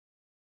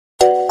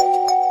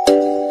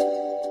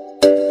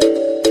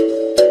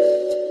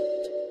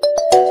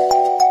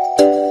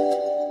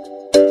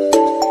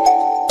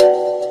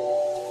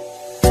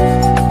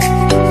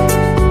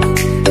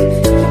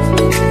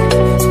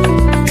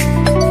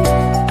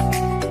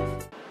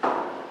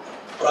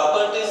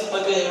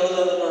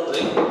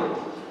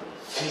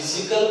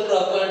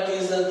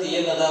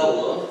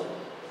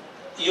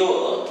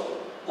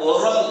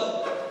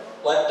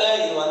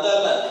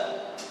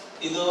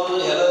ಇದು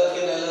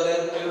Haloalkanes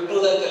P2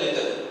 ದಾಗ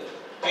ಕಲಿತೇವೆ.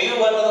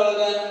 P1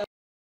 ಒಳಗೆ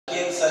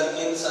alkenes,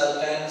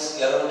 alkynes,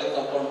 aromatic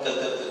compound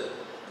ಕಲಿತಿರ್ತೀವಿ.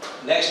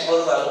 Next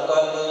ಬರೋದು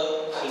ಆಲ್ಕೋಹಾಲ್,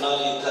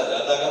 ಫಿನಾಲ್, ಈಥರ್,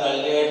 ಅದಾಗ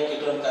ಆಲ್ಡಿಹೈಡ್,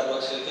 ಕೀಟೋನ್,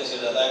 ಕಾರ್ಬಾಕ್ಸಿಲಿಕ್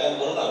ಆಸಿಡ್, ಅದಾಗ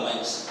ಬರೋದು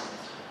ಅಮೈನ್ಸ್.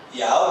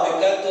 ಯಾವ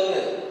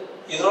ಬೇಕಾಗ್ತವ್ರಿ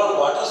ಇದ್ರೊಳಗೆ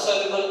ವಾಟರ್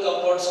ಸಾಲ್ಯುಬಲ್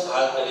ಕಂಪೌಂಡ್ಸ್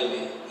ಭಾಳ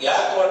ಕಡಿಮೆ.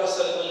 ಯಾಕೆ ವಾಟರ್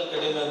ಸಾಲ್ಯುಬಲ್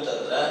ಕಡಿಮೆ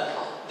ಅಂತಂದ್ರೆ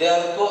ದೇ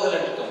ಆರ್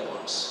ಕೋವೆಲೆಂಟ್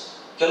ಕಂಪೌಂಡ್ಸ್.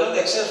 ಕೆಲವೊಂದು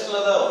ಎಕ್ಸೆಪ್ಷನ್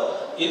ಅದಾವ.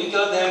 ಇನ್ನು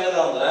ಕೆಲವೊಂದು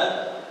ಹೆಂಗದಾವ ಅಂದ್ರೆ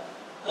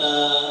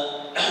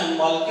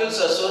molecules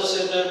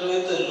associated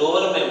with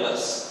lower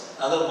members,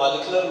 ಅಂದ್ರೆ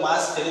molecular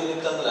mass ಕಡಿಮೆ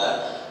ಇತ್ತಂದ್ರೆ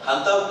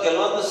ಅಂಥವು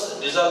ಕೆಲವೊಂದು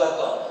ಡಿಸಾಲ್ವ್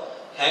ಆಗ್ತಾವ.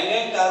 ಹೆಂಗೆ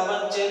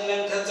ಕಾರ್ಬನ್ ಚೈನ್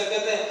ಲೆಂತ್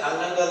ಹೆಚ್ಚಾಗೈತೆ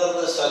ಹಂಗಂಗೆ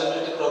ಅದೊಂದು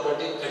ಸಾಲ್ಯುಬಿಲಿಟಿ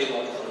ಪ್ರಾಪರ್ಟಿ ಕಡಿಮೆ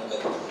ಆಗುತ್ತೆ.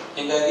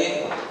 ಹೀಗಾಗಿ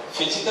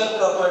ಫಿಸಿಕಲ್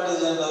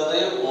ಪ್ರಾಪರ್ಟೀಸ್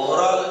ಏನಂದ್ರೆ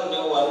ಓವರಾಲ್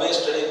ನೀವು ಒಮ್ಮೆ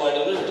ಸ್ಟಡಿ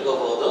ಮಾಡಿದ್ರು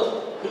ಇಟ್ಕೋಬಹುದು.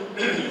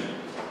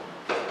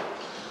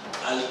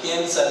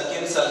 ಅಲ್ಕೇನ್ಸ್,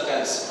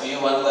 ಅಲ್ಕೈನ್ಸ್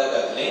P1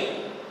 ದಾಗಲಿ,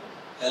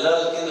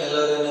 Haloalkane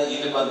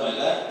ಇಲ್ಲಿ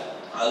ಬಂದ್ಮೇಲೆ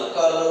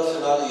alcohol,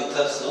 phenol,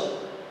 ethers,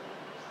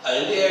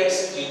 aldehydes,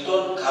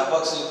 ketone,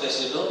 carboxylic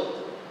acid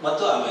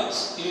ಮತ್ತು ಅಮೈನ್ಸ್.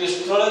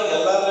 ಇವಿಷ್ಟರೊಳಗೆ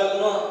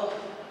ಎಲ್ಲಾದ್ರಾಗೂ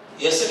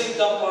ಎಸಿಡಿಕ್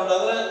ಕಂಪೌಂಡ್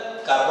ಅಂದ್ರೆ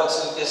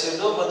ಕಾರ್ಬಾಕ್ಸಿಲಿಕ್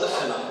ಆಸಿಡ್ ಮತ್ತು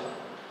ಫಿನಾಲ್.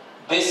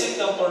 ಬೇಸಿಕ್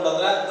ಕಂಪೌಂಡ್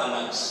ಅಂದ್ರೆ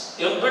ಅಮೈನ್ಸ್.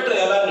 ಇವ್ ಬಿಟ್ರೆ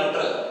ಎಲ್ಲ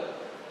ನ್ಯೂಟ್ರಲ್.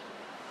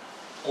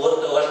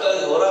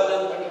 ಒಟ್ಟಾಗಿ ಓವರಾಲ್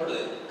ಏನು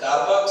ಬಿಟ್ಬಿಡ್ರಿ.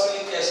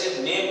 Carboxylic acid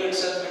name it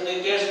self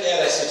indicates they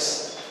are acids.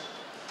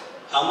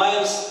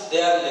 Amines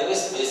they are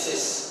Lewis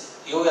basis.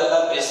 ಇವು ಎಲ್ಲ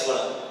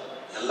ಬೇಸ್ಗಳು.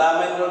 ಎಲ್ಲ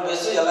ಅಮೈನ್ಗಳು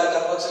ಬೇಸು, ಎಲ್ಲ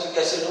ಕಾರ್ಬಾಕ್ಸಿಲಿಕ್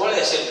ಆಸಿಡ್ಗಳು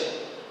ಆಸಿಡ್.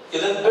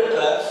 ಇದನ್ನ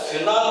ಬಿಟ್ರೆ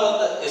ಫಿನಾಲ್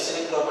ಒಂದು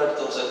ಎಸಿಡಿಕ್ ಪ್ರಾಪರ್ಟಿ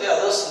ತೋರಿಸುತ್ತೆ,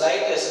 ಅದು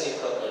ಸ್ಲೈಟ್ ಎಸಿಡಿಕ್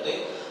ಪ್ರಾಪರ್ಟಿ.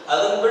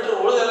 ಅದನ್ನ ಬಿಟ್ಟರೆ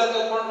ಉಳಿದೆಲ್ಲ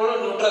ಕಂಪೌಂಡ್ಗಳು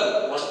ನ್ಯೂಟ್ರಲ್,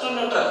 ಅಷ್ಟು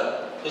ನ್ಯೂಟ್ರಲ್.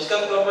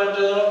 ಫಿಸಿಕಲ್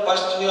ಪ್ರಾಪರ್ಟಿ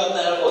ಫಸ್ಟ್ ನೀವು ಅದನ್ನ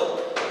ಹೇಳ್ಬೋದು,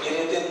 ಈ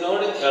ರೀತಿ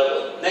ನೋಡಿ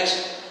ಹೇಳ್ಬೋದು. ನೆಕ್ಸ್ಟ್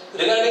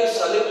ರಿಗಾರ್ಡಿಂಗ್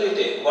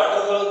ಸಾಲ್ಯುಬಿಲಿಟಿ,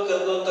 ವಾಟರ್ ಒಳಗೆ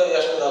ಕರಗುವಂತ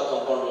ಎಷ್ಟು ಅದಾವ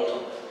ಕಂಪೌಂಡ್ಗಳು.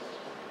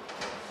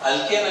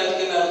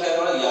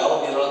 ಆಲ್ಕೈನ್ಗಳು ಯಾವ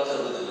ನೀರೊಳಗೆ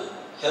ಕರಗೋದಿಲ್ಲ.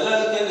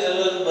 Haloalkane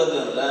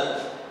ಬಂದ್ರೆ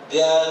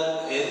they are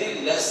very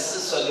less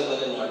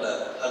soluble in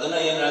water. ಅದನ್ನ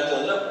ಏನ್ ಹೇಳ್ತೀವಿ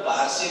ಅಂದ್ರೆ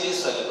ಪಾರ್ಸಿಯಲಿ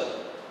ಸಾಲ್ಯುಬಲ್.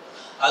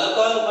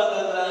 ಆಲ್ಕೋಹಾಲ್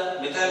ಬಂದ್ರೆ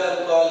methyl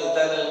alcohol,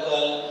 ethyl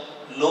alcohol,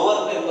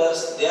 lower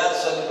members they are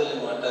soluble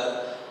in water.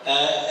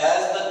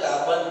 As the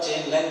carbon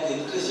chain length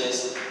increases,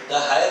 the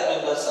higher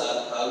members are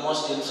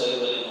almost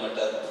insoluble in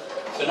water.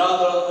 Phenol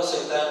ಒಳಗೂ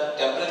ಸಹಿತ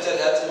temperature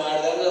ಹೆಚ್ಚು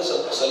ಮಾಡಿದಾಗ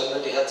ಸ್ವಲ್ಪ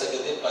ಸಾಲ್ಯುಬಿಲಿಟಿ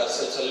ಹೆಚ್ಚಾಗೈತಿ,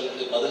 ಪಾರ್ಸಿಯಲ್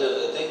ಸಾಲ್ಯುಬಿಲಿಟಿ ಮೊದಲು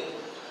ಇರ್ತೈತಿ.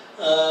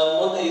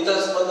 ಮುಂದೆ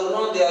ethers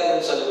ಬಂದ್ರೂ they are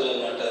insoluble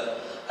in water.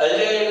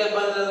 Aldehyde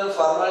ಬಂದ್ರೆ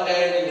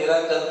ಫಾರ್ಮಾಲ್ಡಿಹೈಡ್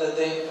ನೀರಾಗ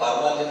ಕಲ್ತೈತಿ,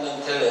 ಫಾರ್ಮಾಲಿನ್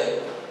ಅಂತ ಹೇಳಿ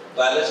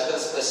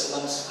ಬಯಾಲಜಿಕಲ್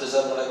ಸ್ಪೆಸಿಮನ್ಸ್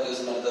ಪ್ರಿಸರ್ವ್ ಮಾಡಕ್ಕೆ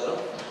ಯೂಸ್ ಮಾಡ್ತಾರೆ.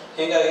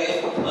 ಹೀಗಾಗಿ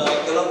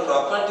ಕೆಲವೊಂದು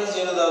ಪ್ರಾಪರ್ಟೀಸ್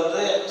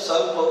ಏನದಾವ್ರೆ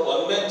ಸ್ವಲ್ಪ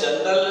ಒಮ್ಮೆ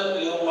ಜನರಲ್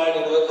ವ್ಯೂ ಮಾಡಿ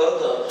ಇಡ್ಬೇಕು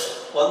ಹೊರತು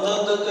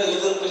ಒಂದೊಂದಕ್ಕೆ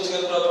ಇದ್ರ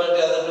ಫಿಸಿಕಲ್ ಪ್ರಾಪರ್ಟಿ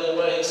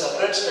ಅದ್ರ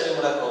ಸಪ್ರೇಟ್ ಸ್ಟಡಿ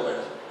ಮಾಡಕ್ಕೆ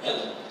ಹೋಗ್ಬೇಡಿ.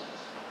 ಏನು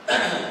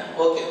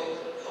ಓಕೆ,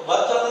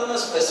 ಮತ್ತು ಅದನ್ನು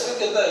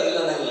ಸ್ಪೆಸಿಫಿಕ್ ಅಂತ ಇಲ್ಲ.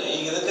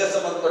 ಈಗ ಇದಕ್ಕೆ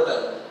ಸಂಬಂಧಪಟ್ಟ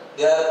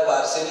ದೇ ಆರ್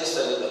ಪಾರ್ಸಿಯಲಿ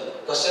ಸಾಲ್ಯುಬಲ್.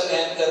 ಕ್ವಶನ್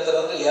ಹೆಂಗೆ ಕೇಳ್ತಾರೆ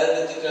ಅಂದ್ರೆ ಎರಡು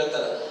ರೀತಿ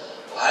ಕೇಳ್ತಾರೆ.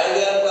 why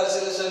they are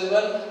partially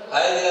soluble,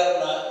 why they are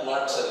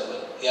not soluble.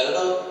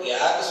 ಎರಡು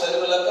ಯಾಕೆ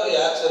ಸಾಲ್ಯುಬಲ್ ಆಗ್ತಾವ,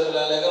 ಯಾಕೆ ಸಾಲ್ಯುಬಲ್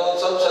ಆಗಲ್ಲ. ಒಂದು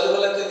ಸ್ವಲ್ಪ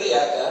ಸಾಲ್ಯುಬಲ್ ಆಗ್ತೈತಿ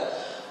ಯಾಕೆ,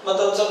 ಮತ್ತು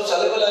ಒಂದು ಸ್ವಲ್ಪ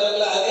ಸಾಲ್ಯುಬಲ್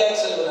ಆಗಲ್ಲ, ಅದು ಯಾಕೆ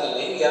ಸಾಲ್ಯುಬಲ್ ಆಗಲ್ಲ.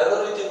 ಹಿಂಗೆ ಎರಡು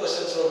ರೀತಿ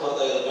ಕ್ವಶನ್ಸ್ಗಳು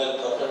ಬರ್ತಾ ಇದ್ರ ಮೇಲೆ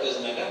ಪ್ರಾಪರ್ಟೀಸ್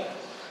ಮ್ಯಾಗ.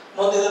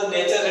 ಮುಂದೆ ಇದ್ರ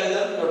ನೇಚರ್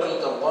ಹೇಳಿದ್ರೆ ನ್ಯೂಟ್ರಲ್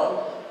ಕಂಪೌಂಡ್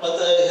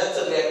ಮತ್ತು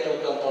ಹೆಚ್ಚು ರಿಯಾಕ್ಟಿವ್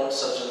ಕಂಪೌಂಡ್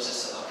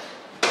ಸಬ್ಸ್ಟೆನ್ಸಸ್ ಅದಾವ.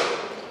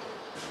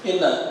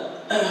 ಇನ್ನು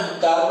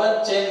ಕಾರ್ಬನ್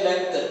ಚೈನ್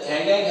ಲೆಂತ್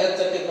ಹೆಂಗೆ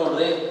ಹೆಚ್ಚಾಕೈತಿ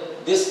ನೋಡ್ರಿ.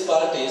 This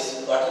part is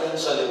water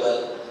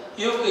insoluble.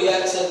 ಇವಕ್ಕೆ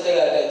ಯಾಕೆ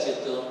ಅಂತೇಳಿ ಅಟ್ಯಾಚ್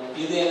ಇತ್ತು.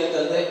 ಇದು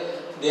ಏನೈತಂದ್ರೆ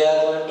they are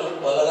going to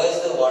polarize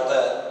the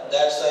water,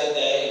 that's why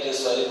it is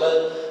soluble.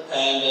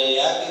 And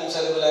ಯಾಕೆ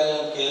insoluble ಆಗಿ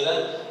ಅಂತ ಕೇಳಿದ್ರೆ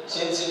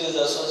since it is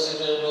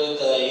associated with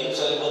the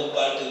insoluble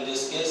part in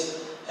this case,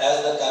 as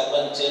the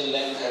carbon chain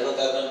length,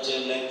 hydrocarbon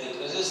chain length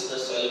increases, the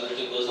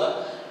solubility goes on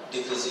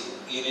decreasing.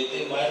 ಈ ರೀತಿ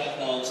ಮಾಡಿ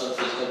ನಾವು ಒಂದು ಸ್ವಲ್ಪ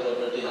ಫಿಸಿಕಲ್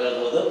ಪ್ರಾಪರ್ಟಿ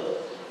ಹೇಳ್ಬೋದು.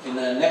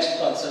 ಇನ್ನು ನೆಕ್ಸ್ಟ್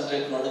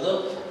ಕಾನ್ಸಂಟ್ರೇಟ್ ಮಾಡೋದು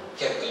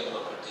chemical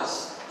properties.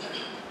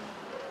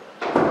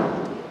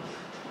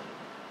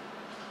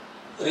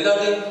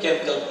 Regarding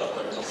chemical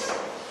properties,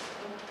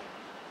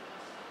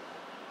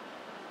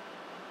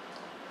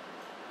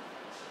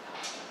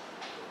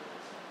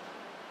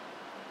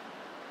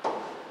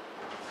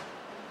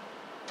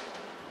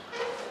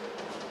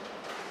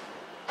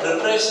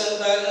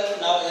 ಪ್ರಿಪರೇಷನ್ದಾಗ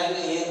ನಾವು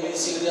ಹೆಂಗೆ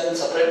ABCD ಅಂತ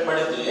ಸಪ್ರೇಟ್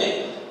ಮಾಡಿದ್ವಿ,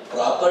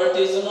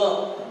 ಪ್ರಾಪರ್ಟೀಸ್ನು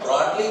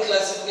ಬ್ರಾಡ್ಲಿ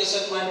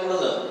ಕ್ಲಾಸಿಫಿಕೇಶನ್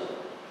ಮಾಡಿಬಿಡೋದು.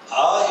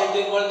 ಆ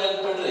ಹೆಡ್ಡಿಂಗ್ಗಳು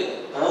ನೆನಪಿಡ್ರಿ.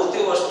 ಪೂರ್ತಿ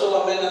ಅಷ್ಟು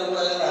ಒಮ್ಮೆ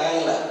ನೆನಪಾಗ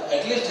ಆಗಿಲ್ಲ,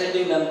 ಅಟ್ಲೀಸ್ಟ್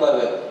ಹೆಡ್ಡಿಂಗ್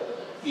ನೆನಪಾಗಬೇಕು.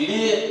 ಇಡೀ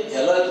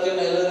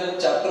Haloalkane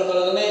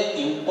ಚಾಪ್ಟರ್ದೊಳಗನೆ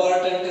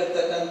ಇಂಪಾರ್ಟೆಂಟ್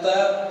ಇರ್ತಕ್ಕಂಥ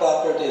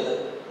ಪ್ರಾಪರ್ಟಿ ಇದೆ.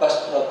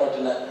 ಫಸ್ಟ್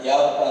ಪ್ರಾಪರ್ಟಿನ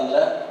ಯಾವಪ್ಪ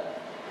ಅಂದ್ರೆ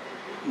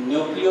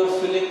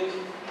nucleophilic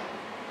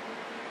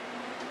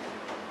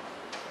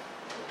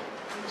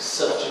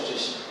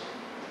substitution.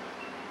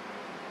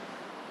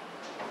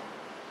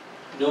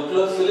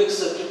 Nucleophilic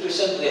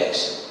substitution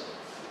reaction,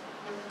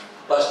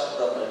 first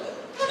property.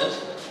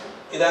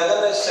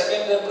 ಇದಾಗಲ್ಲ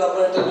ಸೆಕೆಂಡರಿ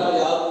ಪ್ರಾಪರ್ಟಿ ನಾವು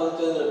ಯಾವ್ದು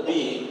ನೋಡ್ತೀವಿ ಅಂದ್ರೆ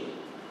ಬಿ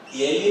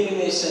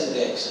ಎಲಿಮಿನೇಷನ್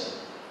ರಿಯಾಕ್ಷನ್.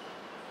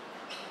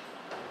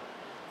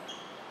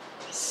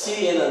 ಸಿ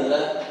ಏನಂದ್ರೆ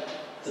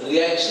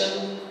ರಿಯಾಕ್ಷನ್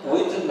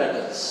ವಿತ್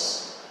ಮೆಟಲ್ಸ್.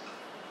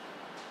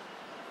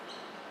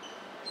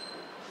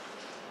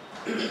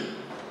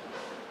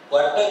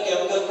 ಒಟ್ಟ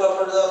ಕೆಮಿಕಲ್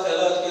ಪ್ರಾಪರ್ಟೀಸ್ ಆಫ್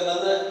ಹ್ಯಾಲೋಆಲ್ಕೇನ್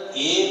ಅಂದ್ರೆ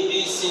ಎ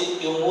ಬಿ ಸಿ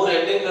ಇವು ಮೂರು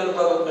ಹೆಡ್ಡಿಂಗ್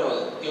ನೆನಪಾಗುತ್ತೆ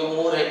ನಿಮಗೆ. ಇವು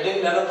ಮೂರು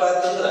ಹೆಡ್ಡಿಂಗ್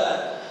ನೆನಪಾಯ್ತಂದ್ರೆ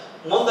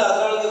ಮುಂದೆ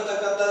ಅದರೊಳಗೆ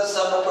ಇರ್ತಕ್ಕಂಥ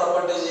ಸಬ್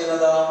ಪ್ರಾಪರ್ಟೀಸ್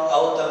ಏನದಾವ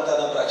ಅವು ತನಕ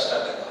ನಮ್ಗೆ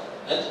ಸ್ಟಾರ್ಟ್ ಆಗ್ತಾವ.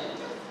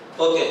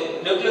 ಓಕೆ,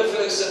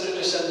 ನ್ಯೂಕ್ಲಿಯೋಫಿಲಿಕ್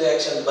ಸಬ್ಸ್ಟಿಟ್ಯೂಷನ್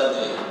ರಿಯಾಕ್ಷನ್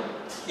ಬಂದ್ವಿ.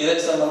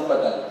 ಇದಕ್ಕೆ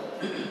ಸಂಬಂಧಪಟ್ಟ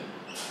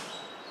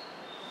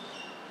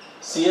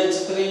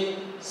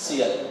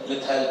CH3Cl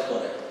methyl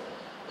chloride.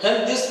 And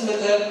this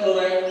methyl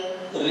chloride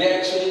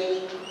reacts with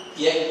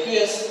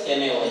aqueous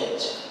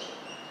NaOH.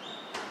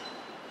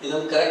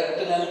 ಇದನ್ನು ಕರೆಕ್ಟ್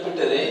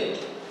ನೆನಪಿಟ್ಟರೆ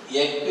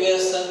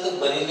aqueous ಅಂತ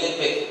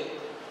ಬರೀಲೇಬೇಕು.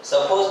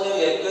 ಸಪೋಸ್ ನೀವು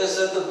aqueous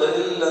ಅಂತ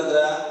ಬರೀಲಿಲ್ಲ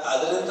ಅಂದ್ರೆ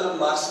ಅದರಿಂದ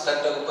ಮಾರ್ಕ್ಸ್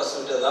ಕಟ್ ಆಗೋ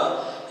ಪಾಸಿಬಿಲಿಟಿ ಅದ.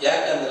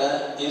 ಯಾಕಂದ್ರೆ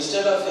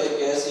instead of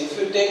aqueous if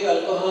you take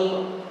alcohol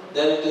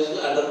then it is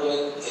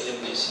undergoing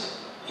elimination.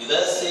 ಇದ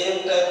ಸೇಮ್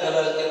ಟೈಪ್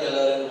ಹ್ಯಾಲೋಆಲ್ಕೇನ್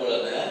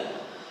ಹ್ಯಾಲೋಅರೇನ್ಗಳನ್ನ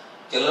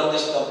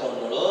ಕೆಲವೊಂದಿಷ್ಟು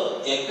ಕಾಂಪೌಂಡ್ಗಳು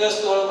aqueous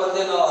ತಗೊಳ್ಳೋ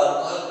ಬದಲು ನಾವು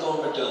ಆಲ್ಕೋಹಾಲ್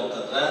ತಗೊಂಡ್ಬಿಟ್ಟಿವಿ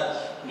ಅಂತಂದ್ರೆ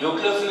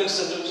ನ್ಯೂಕ್ಲಿಯೋಫಿಲಿಕ್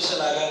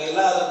ಸಬ್ಸ್ಟಿಟ್ಯೂಷನ್ ಆಗಂಗಿಲ್ಲ,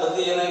 ಅದ್ರ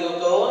ಬದಲು ಏನಾಗಿ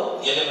ಹೋಗ್ತಾವು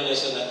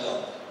ಎಲಿಮಿನೇಷನ್ ಆಗ್ತಾವ.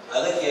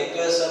 ಅದಕ್ಕೆ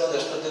aqueous ಅನ್ನೋದು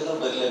ಎಷ್ಟೊತ್ತಿದ್ರು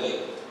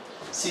ಬರಲೇಬೇಕು.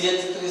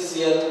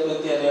 CH3Cl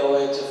with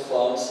NaOH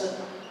forms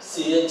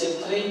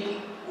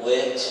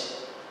CH3OH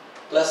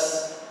plus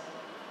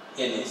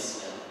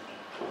NaCl.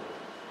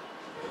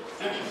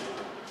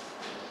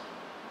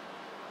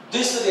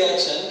 This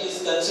reaction is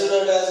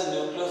considered as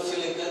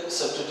nucleophilic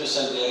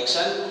substitution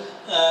reaction.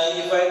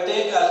 If I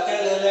take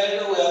alkyl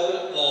halide, we are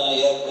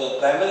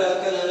primary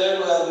alkyl halide,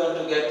 we are going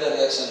to get the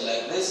reaction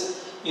like this.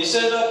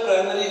 Instead of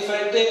primary, if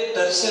I take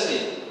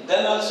tertiary,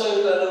 then also it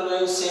will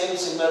undergo same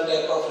similar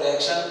type of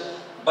reaction,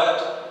 but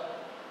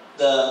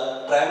the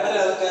primary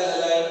alkyl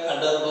halide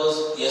undergoes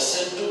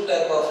SN2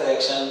 type of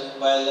reaction,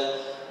 while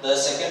the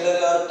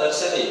secondary or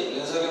tertiary,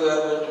 usually we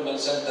are going to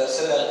mention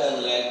tertiary alkyl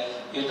halide,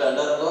 it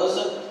undergoes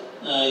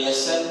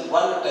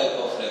SN1 type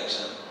of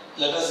reaction.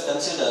 Let us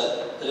consider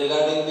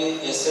regarding the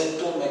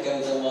SN2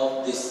 mechanism of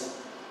this.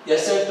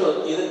 SN2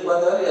 ಇದಕ್ಕೆ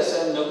ಬಂದರೆ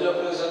SN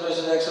nucleophilic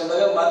substitution reaction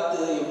ದಾಗ ಮತ್ತೆ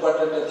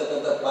important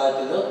ಇರತಕ್ಕಂತ part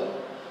ಇದು.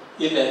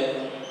 ಇಲ್ಲಿ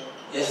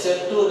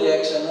SN2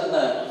 reaction ಅನ್ನ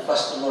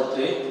first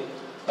ನೋಡ್ತೀವಿ.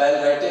 while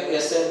writing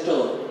SN2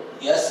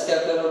 S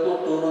capital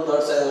 2 ನು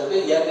ದೊಡ್ಡ ಸೈಜ್ ಹೋಗಿ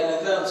n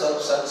ಏನಿದ್ರೆ ಒಂದು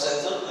ಸ್ವಲ್ಪ ಸಣ್ಣ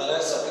ಸೈಜ್ ಅಲ್ಲ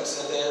ಸಫಿಕ್ಸ್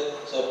ಜೊತೆ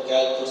ಸ್ವಲ್ಪ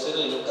ಕ್ಯಾಲ್ಕ್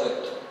ತೋರಿಸಿದ್ರೆ ಇದು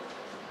ಕರೆಕ್ಟ್.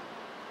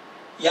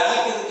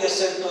 ಯಾಕೆ ಇದಕ್ಕೆ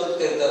SN2 ಅಂತ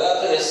ಕರೀತಾರೆ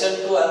ಅಥವಾ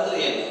SN2 ಅಂದ್ರೆ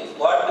ಏನು?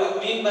 What do you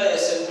mean by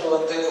SN2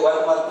 ಅಂತ ಹೇಳಿ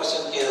 1 ಮಾರ್ಕ್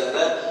ಕ್ವೆಶ್ಚನ್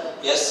ಕೇಳಿದ್ರೆ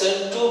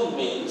SN2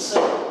 means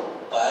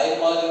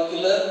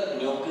bimolecular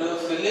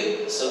nucleophilic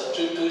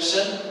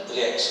substitution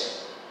reaction.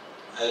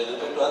 I will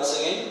repeat once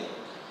again.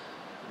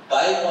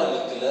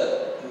 Bimolecular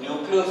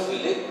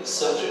nucleophilic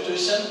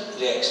substitution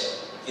reaction.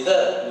 Ida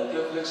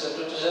nucleophilic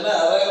substitution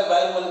ಅವಾಗ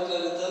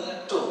bimolecular ಅಂತಂದ್ರೆ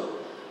 2.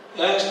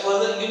 ನೆಕ್ಸ್ಟ್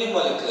ಬರೋದು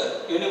unimolecular.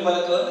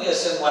 unimolecular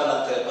SN1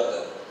 ಅಂತ ಹೇಳಿ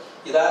ಬರ್ತದೆ.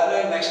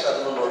 ಇದಾದ್ಮೇಲೆ ನೆಕ್ಸ್ಟ್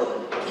ಅದನ್ನು ನೋಡೋಣ.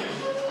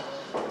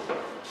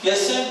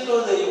 SN2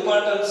 the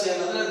importance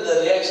ಏನಂದ್ರೆ the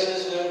reaction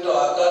is going to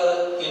occur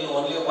in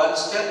only one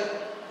step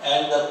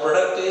and the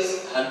product is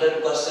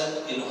 100%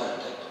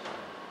 inverted.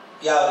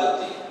 ಯಾವ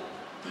ರೀತಿ?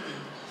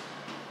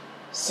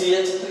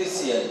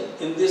 CH3Cl.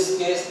 In this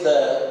case the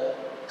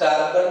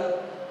carbon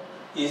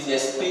is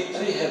sp3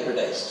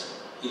 hybridized.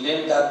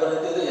 ಇಲ್ಲೇನು ಕಾರ್ಬನ್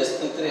ಅಂತಿದೆ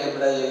sp3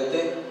 hybridized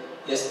ಆಗುತ್ತೆ.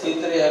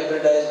 sp3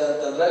 hybridized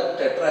ಅಂತಂದ್ರೆ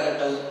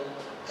tetrahedral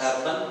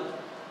carbon.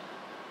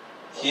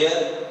 Here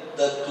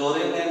the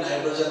chlorine and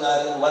hydrogen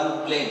are in one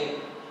plane.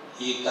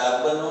 ಈ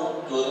carbon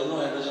chlorine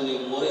hydrogen ಈ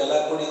ಮೂರು ಎಲ್ಲ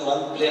ಕೂಡಿ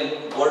ಒಂದು ಪ್ಲೇನ್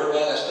ಬೋರ್ಡ್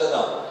ಮೇಲೆ ಅಷ್ಟೇ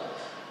ಅದಾವ.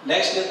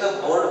 ನೆಕ್ಸ್ಟ್ ಅಂತ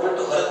ಬೋರ್ಡ್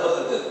ಬಿಟ್ಟು ಹೊರಗೆ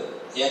ಬರ್ತೈತೆ ಅದು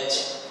H.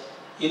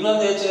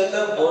 ಇನ್ನೊಂದು H ಅಂತ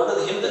ಬೋರ್ಡ್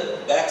ಹಿಂದೆ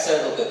ಬ್ಯಾಕ್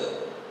ಸೈಡ್ ಹೋಗ್ತೈತೆ.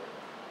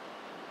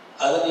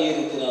 ಅದನ್ನ ಈ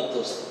ರೀತಿ ನಾವು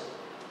ತೋರಿಸ್ತೀವಿ.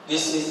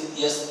 This is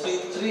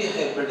sp3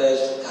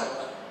 hybridized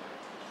carbon.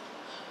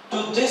 To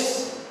this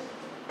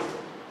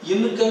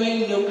incoming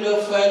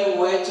nucleophile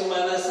OH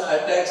minus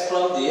attacks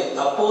from the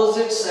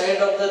opposite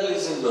side of the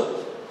releasing group.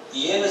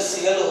 ಏನು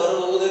Cl ಹೊರಗೆ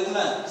ಹೋಗೋದೈತಿನ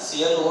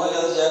Cl ಹೋಗಿ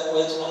ಅದ್ರ ಜಾಗ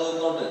OH ಮಾಡೋದು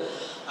ನೋಡ್ರಿ.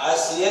 ಆ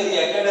Cl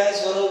ಯಾಕಡೆ ಆಯ್ಸ್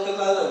ಹೊರಗೆ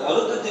ಹೋಗ್ತೈತೆ ಅಂದ್ರೆ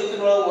ವಿರುದ್ಧ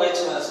ದಿಕ್ಕಿನೊಳಗೆ OH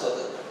minus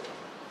ಬರ್ತೈತೆ.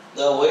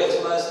 The OH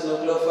minus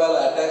nucleophile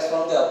attacks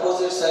from the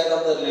opposite side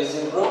of the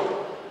releasing group.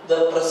 The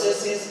process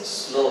is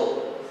slow.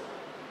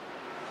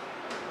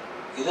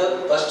 ಇದು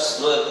ಫಸ್ಟ್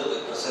ಸ್ಲೋ ಇರ್ತದೆ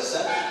process.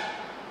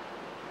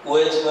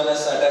 OH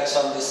minus attacks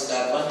on this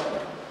carbon.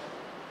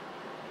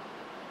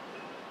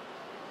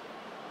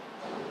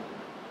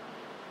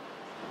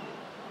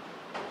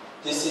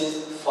 This is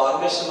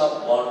formation of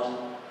bond,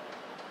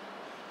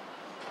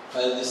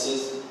 while this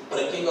is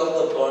breaking of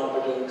the bond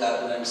between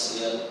carbon and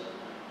Cl.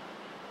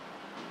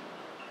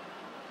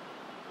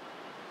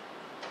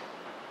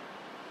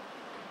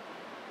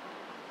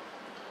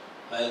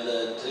 While the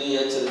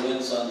 3H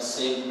remains on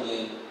same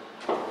plane.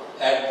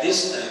 At this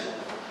time,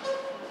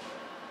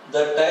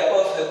 the type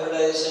of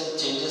hybridization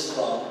changes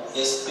from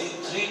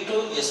sp3 to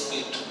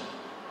sp2.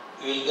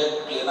 You will get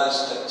planar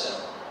structure.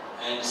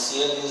 And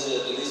Cl is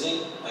releasing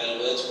while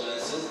OH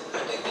minus is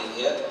attacking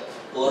here.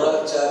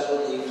 overall charge for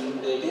the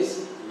intermediate is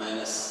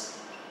minus.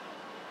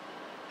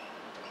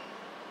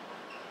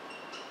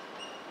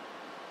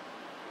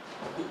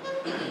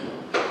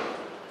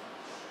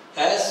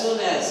 As soon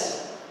as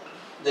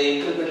the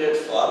intermediate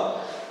form,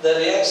 the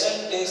reaction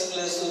takes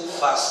place with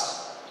fast.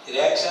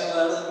 Reaction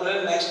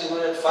next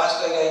immediate fast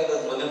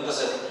mundiನ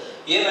process.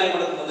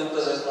 ಏನಾಗ್ಬಿಡುತ್ತೆ ಮುಂದಿನ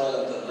process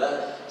ಅಂತಂದ್ರೆ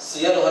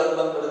Cl ಹೊರಗೆ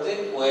ಬಂದ್ಬಿಡುತ್ತೆ,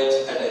 OH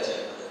attach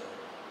ಆಗ್ತದೆ.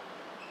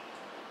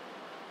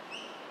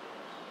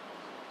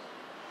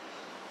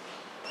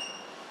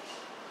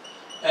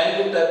 And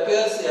it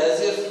appears as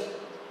if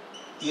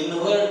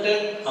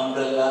inverted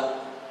umbrella.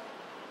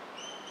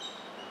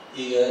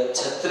 ಈಗ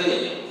ಛತ್ರಿ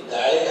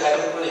ಗಾಳಿಗೆ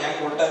ಹಾಕಿದ್ರೆ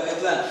ಹೆಂಗೆ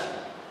ಉಲ್ಟಾಕೈತಲ್ಲ,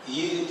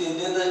 ಈ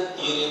ರೀತಿಯಿಂದ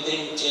ಈ ರೀತಿ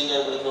ಚೇಂಜ್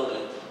ಆಗ್ಬಿಡುತ್ತೆ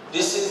ನೋಡ್ರಿ.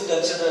 This is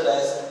considered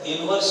as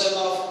inversion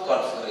of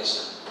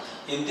configuration.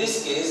 In this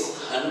case,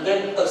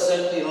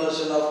 100%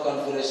 inversion of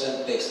configuration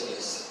takes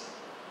place.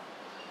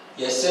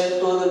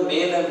 SN2 the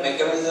main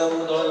mechanism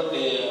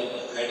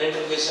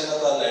identification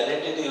of the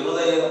identity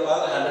ಇರುವುದೇ ಏನಪ್ಪ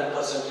ಅಂದ್ರೆ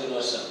 100%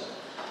 inversion.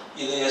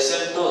 ಇದು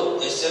SN2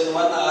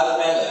 SN1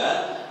 ಆದ್ಮೇಲೆ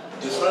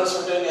difference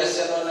between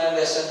SN1 and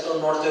SN2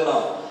 ನೋಡ್ತೀವಿ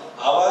ನಾವು.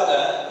 ಆವಾಗ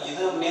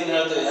ಇದು main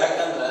ಹೇಳ್ತೀವಿ,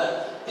 ಯಾಕಂದ್ರೆ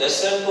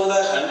SN2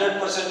 ದಾಗ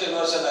 100%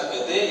 ಇನ್ವರ್ಷನ್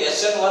ಆಕೈತಿ,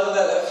 SN1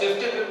 ದಾಗ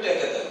 50-50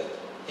 ಆಕೈತಿ.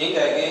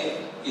 ಹೀಗಾಗಿ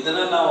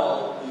ಇದನ್ನ ನಾವು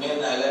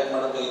ಮೇನ್ ಹೈಲೈಟ್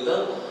ಮಾಡಬೇಕು.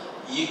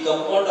 ಈ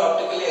ಕಂಪೌಂಡ್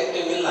ಆಪ್ಟಿಕಲಿ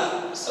ಆಕ್ಟಿವ್ ಇಲ್ಲ.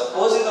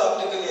 ಸಪೋಸ್ ಇದು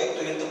ಆಪ್ಟಿಕಲಿ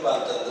ಆಕ್ಟಿವ್ ಇತ್ತಪ್ಪ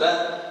ಅಂತಂದ್ರೆ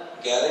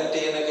ಗ್ಯಾರಂಟಿ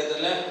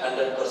ಏನಾಕೈತಿಲ್ಲ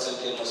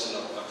 100% ಇನ್ವರ್ಷನ್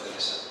ಆಫ್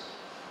ಕಾನ್ಫಿಗರೇಷನ್.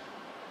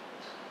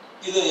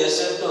 ಇದು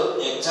SN2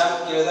 ಎಕ್ಸಾಮ್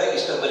ಕೇಳಿದಾಗ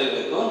ಇಷ್ಟ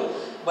ಬರೀಬೇಕು.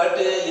 ಬಟ್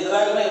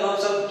ಇದ್ರಾಗ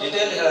ಇನ್ನೊಂದು ಸ್ವಲ್ಪ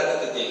ಡಿಟೇಲ್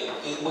ಹೇಳಕತ್ತೈತಿ.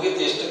 ಈಗ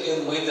ಮುಗಿತು, ಎಷ್ಟಕ್ಕೆ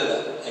ಮುಗಿತದ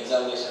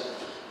ಎಕ್ಸಾಮಿನೇಷನ್.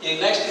 ಈಗ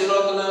ನೆಕ್ಸ್ಟ್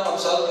ಇರೋದನ್ನ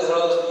ಒಂದು ಸ್ವಲ್ಪ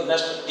ಇದ್ರೊಳಗೆ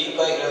ಇನ್ನಷ್ಟು ಡೀಪ್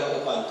ಆಗಿ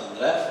ಹೇಳಬೇಕಪ್ಪ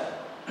ಅಂತಂದ್ರೆ,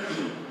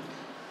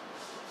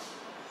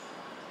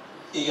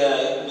 ಈಗ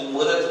ನಿಮ್ಮ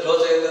ಓದೋದು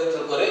ಕ್ಲೋಸ್ ಆಗಿದೆ ಅಂತ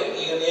ತಿಳ್ಕೊರಿ.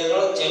 ಈಗ ನೀವು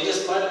ಇದ್ರೊಳಗೆ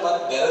ಚೇಂಜಸ್ ಮಾಡಿ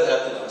ಮತ್ತೆ ಬೇರೆದು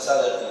ಹೇಳ್ತೀನಿ,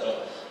 ಹೊಸದು ಹೇಳ್ತೀನಿ.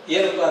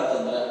 ಏನಪ್ಪ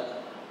ಅಂತಂದ್ರೆ,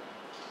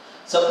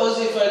 suppose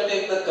if I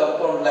take the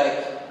compound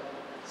like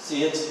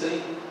CH3,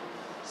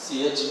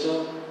 CH2,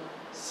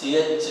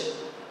 CH,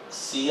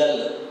 Cl,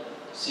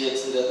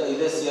 CH3 ಅಥವಾ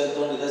ಇದೇ Cl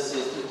ತಗೊಂಡು ಇದೇ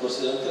CH3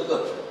 ತೋರಿಸಿದ್ರೆ ಅಂತ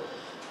ತಿಳ್ಕೊರಿ.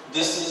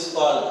 This is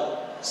called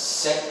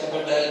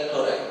sec-butyl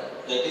chloride,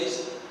 that is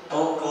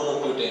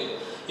 2-chlorobutane.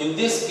 In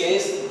this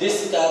case, this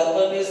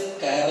carbon is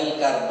chiral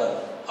carbon,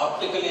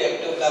 optically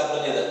active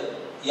carbon ಇದೆ.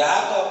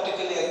 ಯಾಕೆ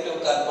optically active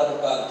carbon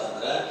ಅಪ್ಪ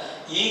ಅಂತಂದ್ರೆ,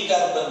 ಈ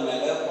ಕಾರ್ಬನ್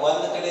ಮೇಲೆ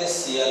ಒಂದು ಕಡೆ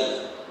Cl,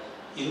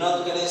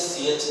 ಇನ್ನೊಂದು ಕಡೆ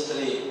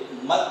CH3,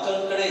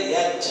 ಮತ್ತೊಂದು ಕಡೆ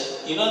H,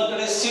 ಇನ್ನೊಂದು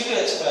ಕಡೆ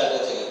C2H5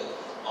 ಅಟ್ಯಾಚ್ ಆಗಿದೆ.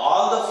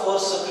 All the four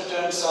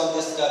substituents on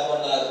this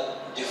carbon are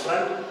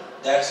different.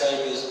 That's why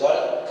it is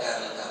called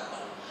chiral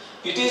carbon.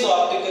 It is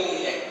optically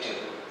active.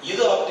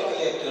 ಇದು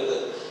ಆಪ್ಟಿಕಲಿ ಆಕ್ಟಿವ್.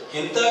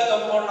 ಇಂಥ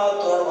ಕಂಪೌಂಡ್ ನಾವು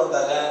ತಗೊಂಡು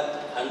ಬಂದಾಗ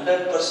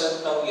 100%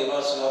 ನಾವು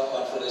ಇನ್ವರ್ಷನ್ ಆಫ್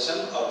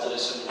ಕಾನ್ಫಿಗರೇಷನ್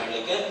ಅಬ್ಸರ್ವೇಷನ್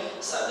ಮಾಡಲಿಕ್ಕೆ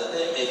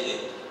ಸಾಧ್ಯತೆ ಐತೆ.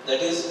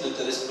 That is with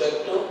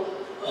respect to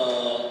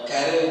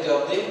ಕ್ಯಾರಿಲಿಟಿ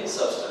of the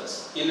substance.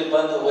 ಇಲ್ಲಿ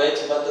ಬಂದು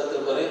OH ಬಂದ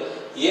ತಿಳ್ಕೊರಿ,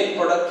 ಏನು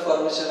ಪ್ರಾಡಕ್ಟ್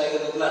ಫಾರ್ಮೇಷನ್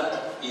ಆಗಿರೋದಿಲ್ಲ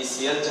ಈ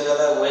Cl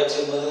ಜಾಗದಾಗ OH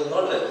ಬಂದ್ರೆ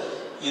ನೋಡ್ರಿ,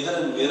 ಇದರ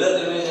ಮಿರರ್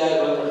ಇಮೇಜ್ ಆಗಿ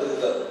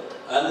ಹೋಗ್ಬಿಡ್ತದೆ.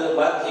 ಅಂದ್ರೆ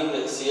ಮತ್ತೆ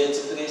ಹಿಂಗೆ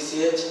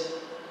CH3CH,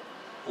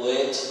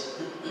 OH,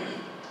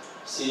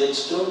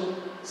 CH2,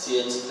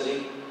 CH3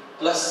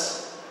 plus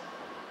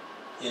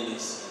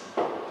NaCl.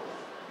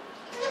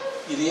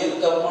 ಇದೇನು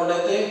ಕಂಪೌಂಡ್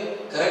ಐತಿ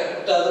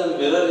ಕರೆಕ್ಟ್ ಆದ್ರೆ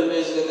ಮಿರರ್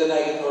ಇಮೇಜ್ ಲೆಕ್ಕನೇ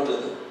ಆಗಿತ್ತು ನೋಡ್ರಿ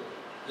ಇದು.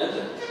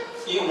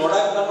 ಈಗ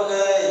ನೋಡಕ್ ನಮಗೆ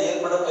ಏನ್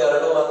ಮಾಡಬೇಕು,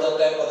 ಎರಡು ಒಂದ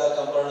ಟೈಪ್ ಅದ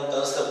ಕಂಪೌಂಡ್ ಅಂತ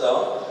ಅನಿಸ್ತಿರ್ತಾವ.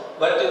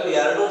 ಬಟ್ ಇವು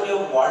ಎರಡು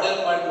ನೀವು ಮಾಡೆಲ್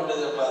ಮಾಡಿ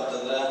ನೋಡಿದ್ರಪ್ಪ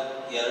ಅಂತಂದ್ರೆ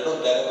ಎರಡು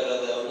ಬೇರೆ ಬೇರೆ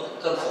ಅದಾವನ್ನು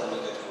ಕನ್ಫರ್ಮ್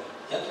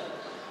ಆಗೈತಿ.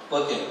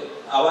 ಓಕೆ,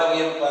 ಅವಾಗ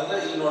ಏನಪ್ಪ ಅಂದ್ರೆ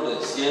ಇಲ್ಲಿ ನೋಡ್ರಿ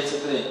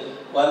CH3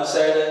 ಒಂದ್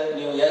ಸೈಡ್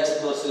ನೀವು H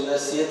ತೋರಿಸಿಲ್ಲ,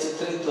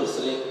 CH3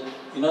 ತೋರಿಸ್ರಿ,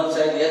 ಇನ್ನೊಂದು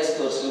ಸೈಡ್ H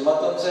ತೋರಿಸ್ರಿ,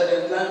 ಮತ್ತೊಂದು ಸೈಡ್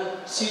ಐತ್ಲ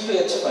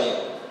C2H5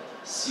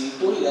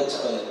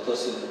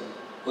 ತೋರಿಸಿದ್ರಿ.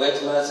 OH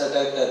ಮೇಲೆ ಸೆಟ್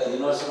ಆಗ್ತೈತಿ,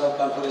 ಇನ್ವರ್ಷನ್ ಆಫ್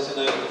ಕಾನ್ಫಿಗರೇಷನ್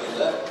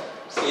ಆಗಿರ್ತಲ್ಲ,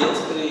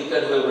 CH3 ಈ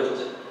ಕಡೆ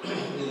ಹೋಗ್ಬಿಡುತ್ತೆ,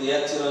 ಇದು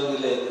H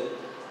ಇರೋಂಗಿಲ್ಲ. ಇದೆ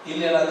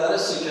ಇಲ್ಲಿ ಏನಾದ್ರೆ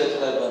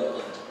C2H5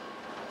 ಬಂತು.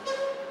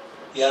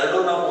 ಎರಡು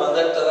ನಾವು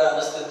ಒಂದೇ ತರ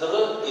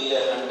ಅನಿಸ್ತಿದ್ರು, ಇಲ್ಲಿ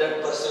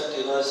 100%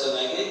 ಇನ್ವರ್ಷನ್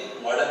ಆಗಿ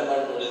ಮಾಡೆಲ್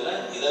ಮಾಡಿ ನೋಡಿದ್ರೆ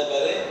ಇದ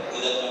ಬೇರೆ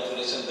ಇದ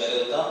ಕಾನ್ಫಿಗರೇಷನ್ ಬೇರೆ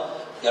ಇರ್ತಾವ.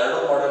 ಎರಡು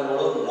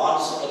ಮಾಡೆಲ್ಗಳು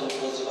ನಾನ್ ಸೂಪರ್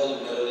ಇಂಪೋಸಿಬಲ್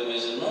ಮಿರರ್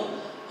ಇಮೇಜ್ ಅನ್ನು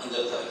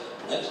ಹೊಂದಿರ್ತವೆ.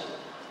 Next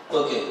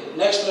okay,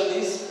 next one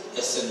is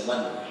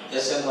SN1.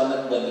 SN1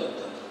 ಕ್ಕೆ ಬಂದು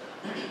ಅಂತಂದ್ರೆ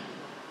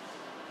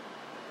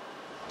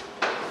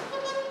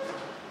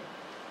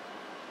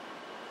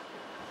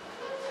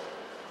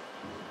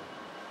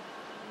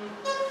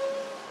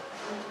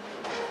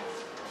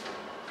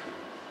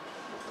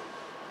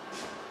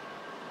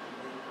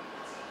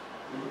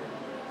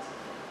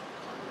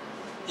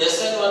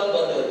SN1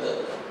 ಬಂದಿರ್ತದೆ.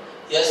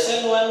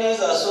 SN1 is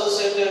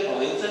associated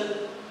with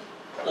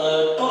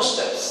two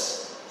steps.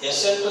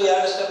 SN2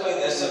 ಎರಡು ಸ್ಟೆಪ್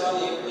ಇದೆ, SN1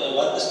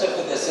 ಒಂದು ಸ್ಟೆಪ್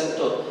ಇದೆ,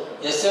 SN2.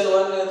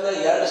 SN1 ಇಂದ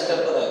ಎರಡು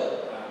ಸ್ಟೆಪ್ ಅದಾವೆ.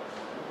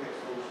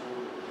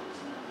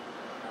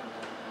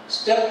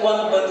 ಸ್ಟೆಪ್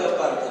 1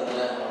 ಬಂದಿರಪ್ಪ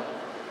ಅಂತಂದ್ರೆ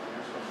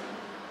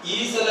ಈ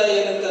ಸಲ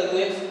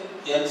ಏನಂತಂದ್ರೆ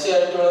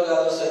NCERT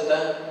ಒಳಗಾದ್ರೂ ಸಹಿತ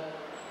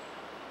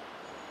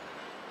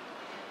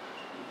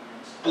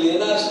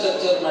ಪ್ಲೇನಾರ್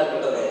ಸ್ಟ್ರಕ್ಚರ್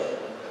ಮಾಡಿಬಿಟ್ಟರೆ,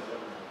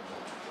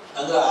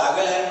 ಅಂದ್ರೆ ಆಗ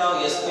ಹೆಂಗೆ ನಾವು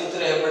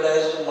sp3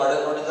 ಹೆಪಟೈಸ್ ಮಾಡಿ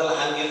ನೋಡಿದಲ್ಲ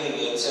ಹಂಗಿಲ್ಲ.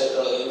 ಈಗ NCERT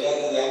ಒಳಗೆ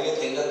ಹೆಂಗೆ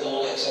ಹೆಂಗೆ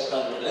ತಗೊಂಡು ಎಕ್ಸೆಪ್ಟ್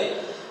ಮಾಡಿಬಿಡ್ರಿ.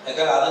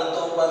 ಯಾಕಂದ್ರೆ ಅದನ್ನು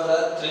ತೊಗೊಂಬಂದ್ರೆ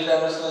 3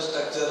 ಡೈಮೆನ್ಷನಲ್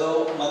ಸ್ಟ್ರಕ್ಚರು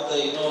ಮತ್ತು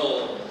ಇನ್ನೂ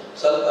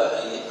ಸ್ವಲ್ಪ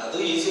ಅದು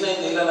ಈಸಿನೇ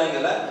ಇಲ್ಲ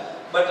ಅನ್ನಂಗಿಲ್ಲ.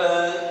 ಬಟ್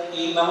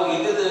ಈಗ ನಮಗೆ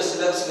ಇದ್ದಿದ್ದು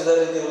ಸಿಲೆಬಸ್ ಇದೇ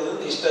ರೀತಿ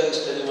ಇರೋದ್ರಿಂದ ಇಷ್ಟಾಗಿ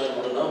ಸ್ಟಡಿ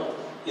ಮಾಡಿಬಿಡು ನಾವು.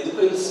 ಇದಕ್ಕೂ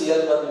ಇಲ್ಲಿ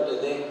CL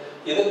ಬಂದ್ಬಿಟ್ಟಿದೆ.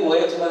 ಇದಕ್ಕೆ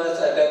OH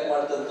minus attack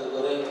ಮಾಡ್ತಂತ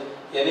ತಿಳ್ಕೊರಿ.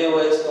 Any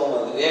OH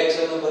ತೊಗೊಂಬಂದು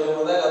ರಿಯಾಕ್ಷನ್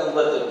ಬರೆಯುವಾಗ ಅದನ್ನು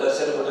ಬರ್ತೀವಿ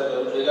tertiary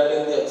potassium.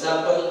 Regarding the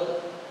example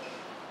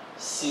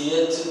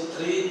CH3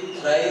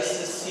 thrice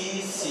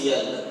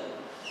CCl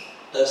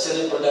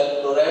tertiary potassium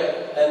chloride,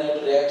 and it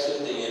reacts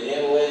with the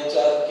NaOH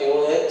or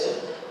KOH.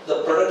 The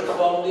product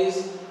formed is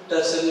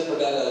tertiary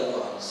potassium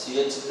alcohol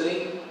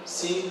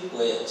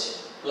CH3COH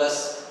plus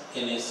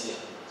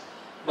NaCl.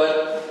 But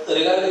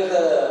regarding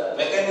the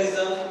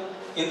mechanism,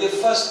 in the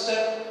first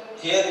step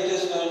here it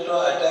is going to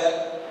attack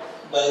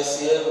by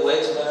Cl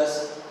OH minus,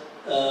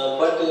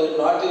 but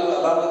not even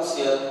along with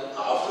Cl.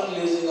 After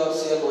releasing of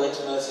Cl, OH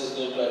minus is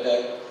going to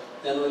attack.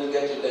 Then we will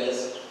get it as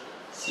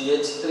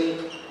CH3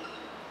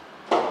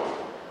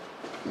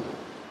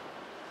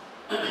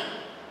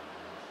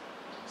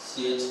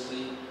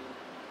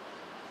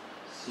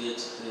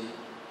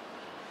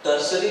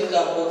 tertiary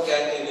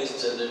carbocation is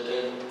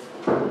generated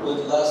with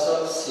loss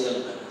of Cl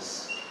minus.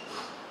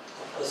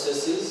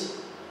 Process is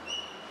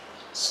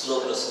slow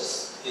process.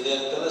 This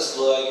is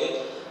slow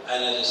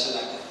ionization.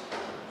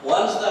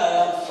 Once the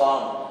ion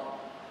formed,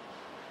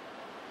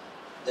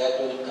 that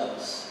will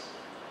comes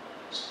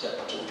step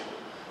 2.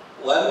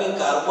 When we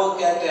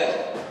carbocation,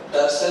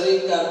 tertiary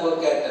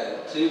carbocation,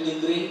 3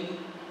 degree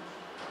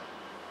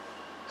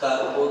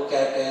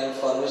carbocation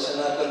formation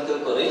ಆಗುತ್ತೆ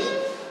ಕೊರಿ.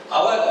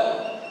 ಆವಾಗ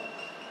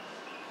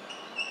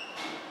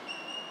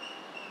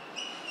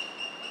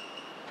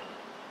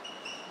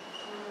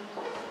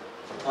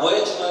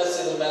OH minus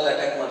ಇದ್ರ ಮೇಲೆ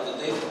attack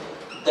ಮಾಡ್ತದೆ.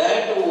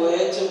 That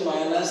OH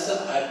minus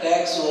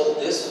attacks over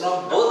this from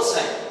both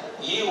sides.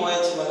 ಈ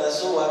OH minus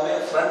ಒಮ್ಮೆ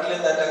front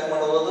ಲಿಂದ attack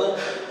ಮಾಡಬಹುದು,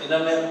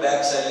 ಇನ್ನೊಮ್ಮೆ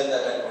ಬ್ಯಾಕ್ ಸೈಡ್ ಲಿಂದ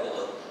ಅಟ್ಯಾಕ್ ಮಾಡಬಹುದು.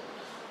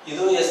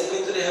 ಇದು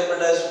sp3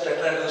 hybridized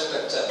tetrahedral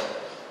structure,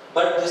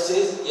 but this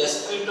is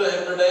sp2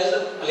 hybridized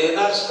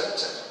planar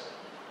structure.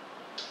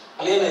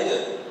 Plane ಐತೆ,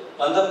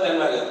 ಒಂದ ಪ್ಲೇನ್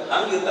ಆಗಿದೆ.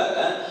 ಹಂಗಿದ್ದಾಗ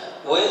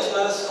OH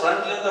minus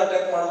ಫ್ರಂಟ್ ಲಿಂದ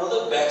ಅಟ್ಯಾಕ್ ಮಾಡಬಹುದು,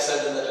 ಬ್ಯಾಕ್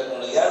ಸೈಡ್ ಲಿಂದ ಅಟ್ಯಾಕ್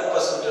ಮಾಡಬಹುದು.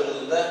 2%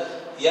 ಇರೋದ್ರಿಂದ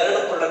 2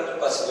 ಪ್ರಾಡಕ್ಟ್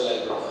ಪಾಸಿಬಲ್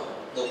ಆಗಿರುತ್ತೆ.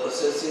 The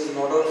process is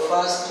not out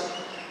fast,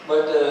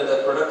 but the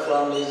product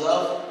formed is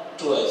of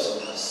 2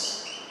 isomers.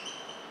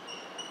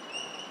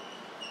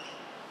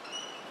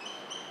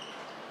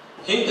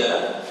 ಹಿಂಗ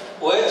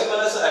OH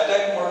minus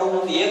ಅಟ್ಯಾಕ್ ಮಾಡೋ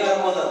ಮುಂದೆ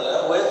ಏನಾಗಬಹುದಂದ್ರೆ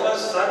OH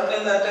minus ಫ್ರಂಟ್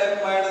ನಿಂದ ಅಟ್ಯಾಕ್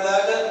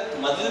ಮಾಡಿದಾಗ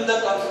ಮೊದಲಿಂದ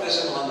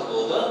ಕಾನ್ಫಿಗರೇಷನ್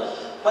ಹೊಂದಬಹುದು,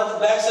 ಮತ್ತು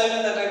ಬ್ಯಾಕ್ ಸೈಡ್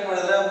ನಿಂದ ಅಟ್ಯಾಕ್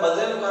ಮಾಡಿದ್ರೆ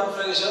ಮೊದಲಿನ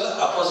ಕಾನ್ಫಿಗರೇಷನ್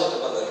ಅಪೋಸಿಟ್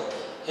ಬರ್ತದೆ.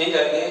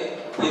 ಹೀಗಾಗಿ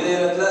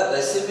ಇದೇನಂದ್ರೆ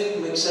ರೆಸಿಪಿಕ್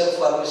ಮಿಕ್ಸರ್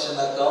ಫಾರ್ಮೇಷನ್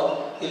ಆಕಾವ್.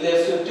 ಇಲ್ಲಿ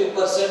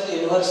 50%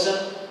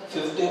 ಇನ್ವರ್ಷನ್,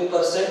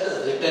 50%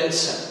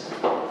 ರಿಟೆನ್ಷನ್.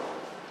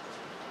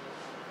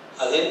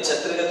 ಅದೇನು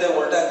ಛತ್ರಿಗತೆ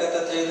ಉಲ್ಟಾಕೈತೆ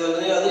ಅಂತ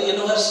ಹೇಳಿದ್ವಲ್ರಿ, ಅದು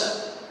ಇನ್ವರ್ಷನ್.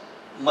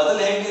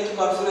 ಮೊದಲು ಹೆಂಗಿತ್ತು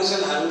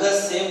ಕಾನ್ಫಿಗರೇಷನ್ ಹಂಗ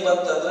ಸೇಮ್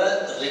ಬಂತಂದ್ರೆ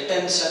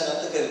ರಿಟೆನ್ಷನ್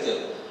ಅಂತ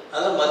ಕರಿತೇವೆ.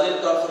 ಅಂದ್ರೆ ಮೊದಲಿನ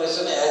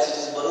ಕಾನ್ಫಿಗರೇಷನ್ ಆಸ್ ಇಟ್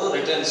ಇಸ್ ಬರೋದು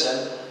ರಿಟೆನ್ಷನ್.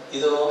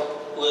 ಇದು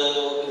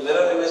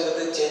ಮಿರರ್ ಇಮೇಜ್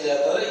ಜೊತೆ ಚೇಂಜ್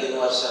ಆಗ್ತಂದ್ರೆ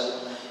ಇನ್ವರ್ಷನ್.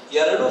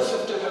 ಎರಡು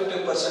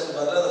 50-50%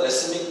 ಬಂದ್ರೆ ಅದು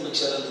ರೆಸಿಮಿಕ್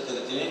ಮಿಕ್ಸರ್ ಅಂತ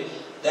ಕರಿತೀವಿ.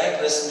 That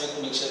racemic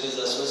mixture is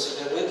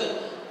associated with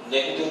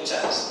negative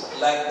charge.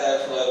 Like that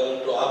we are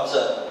going to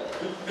observe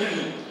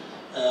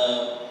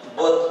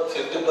both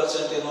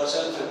 50%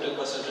 inversion,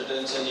 50%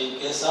 retention in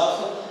case of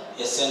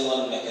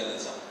SN1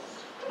 mechanism.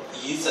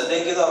 ಈ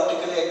ಸದ್ಯಕ್ಕೆ ಇದು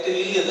ಆಪ್ಟಿಕಲಿ ಆಕ್ಟಿವ್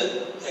ಇಲ್ಲಿದೆ,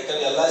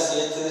 ಯಾಕಂದ್ರೆ ಎಲ್ಲ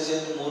CH3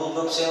 3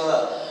 ಗ್ರೂಪ್ಸ್ ಏನದ.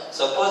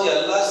 ಸಪೋಸ್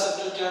ಎಲ್ಲ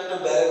ಸಬ್ಸ್ಟಿಟ್ಯೂಯೆಂಟ್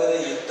ಬೇರೆ ಬೇರೆ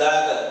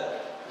ಇದ್ದಾಗ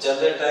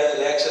ಜನರೇಟ್ ಆಗಿ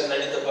ರಿಯಾಕ್ಷನ್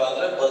ನಡೀತಪ್ಪ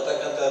ಅಂದ್ರೆ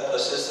ಬರ್ತಕ್ಕಂಥ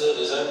ಪ್ರೊಸೆಸ್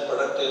ರಿಸಲ್ಟ್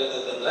ಪ್ರಾಡಕ್ಟ್ ಏನಿದೆ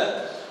ಅಂದ್ರೆ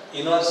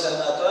ಇನ್ವರ್ಷನ್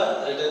ಅಥವಾ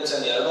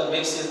ರಿಟೆನ್ಷನ್ ಎರಡು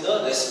ಮಿಕ್ಸ್ ಇದ್ದು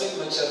ರೆಸಿಮಿಕ್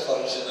ಮಿಕ್ಸರ್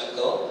ಫಾರ್ಮೇಷನ್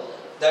ಆಗ್ತಾವೆ.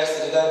 That's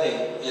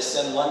regarding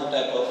SN1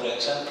 type of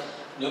reaction.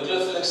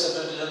 Nucleophilic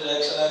substitution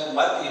reaction ಆಗಿ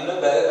ಮತ್ತೆ ಇನ್ನೂ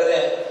ಬೇರೆ ಬೇರೆ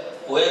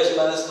OH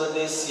ಮೈನಸ್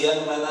ಬಂದು CN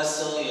minus,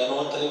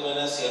 NO3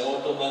 minus,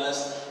 NO2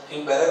 minus,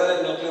 ಹಿಂಗೆ ಬೇರೆ ಬೇರೆ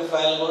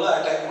ನ್ಯೂಕ್ಲಿಯೋಫೈಲ್ಗಳು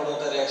ಅಟ್ಯಾಕ್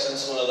ಮಾಡುವಂಥ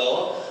ರಿಯಾಕ್ಷನ್ಸ್ಗಳು ಅದಾವು.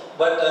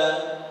 ಬಟ್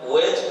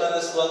OH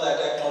ಮೈನಸ್ ಬಂದು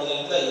ಅಟ್ಯಾಕ್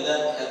ಮಾಡೋದ್ರಿಂದ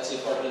ಇದನ್ನು ಹೆಚ್ಚು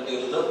ಇಂಪಾರ್ಟೆಂಟ್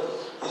ಇರೋದು.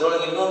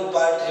 ಇದರೊಳಗೆ ಇನ್ನೊಂದು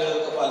ಪಾರ್ಟ್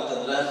ಹೇಳಬೇಕಪ್ಪ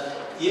ಅಂತಂದ್ರೆ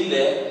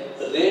ಇಲ್ಲೇ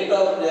rate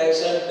of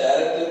reaction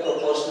directly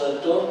proportional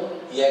to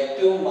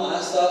active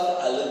mass of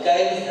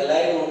alkyl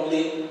halide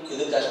only.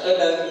 ಇದಕ್ಕೆ ಅಷ್ಟೇ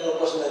ಡೈರೆಕ್ಟ್ಲಿ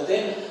ಪ್ರಪೋರ್ಷನಲ್ ಐತಿ.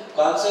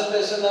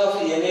 ಕಾನ್ಸಂಟ್ರೇಷನ್ ಆಫ್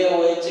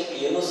NaOH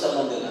ಏನೂ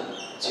ಸಂಬಂಧ ಇಲ್ಲ,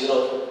 0.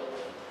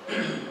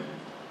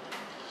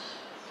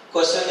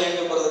 ಕ್ವಶನ್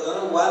ಹೆಂಗೆ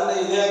ಬರ್ತದಂದ್ರೆ 1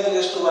 ಇದ್ಯಾಕೆ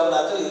ಎಷ್ಟು 1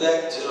 ಆಯ್ತು,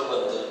 ಇದ್ಯಾಕೆ 0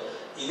 ಬಂತು.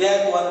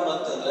 ಇದ್ಯಾಕೆ 1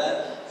 ಬಂತಂದ್ರೆ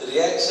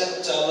ರಿಯಾಕ್ಷನ್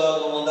ಚಾಲು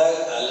ಆಗೋ ಮುಂದಾಗ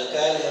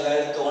ಅಲ್ಕೈಲ್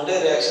ಹೆಲೈಡ್ ತೊಗೊಂಡೇ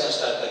ರಿಯಾಕ್ಷನ್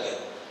ಸ್ಟಾರ್ಟ್ ಆಗ್ಯದ.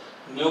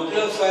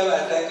 ನ್ಯೂಕ್ಲಿಯೋಫೈಲ್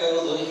ಅಟ್ಯಾಕ್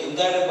ಆಗೋದು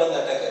ಹಿಂದಾಡೆ ಬಂದು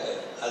ಅಟ್ಯಾಕ್ ಆಗ್ಯದ.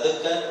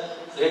 ಅದಕ್ಕೆ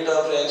rate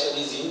of reaction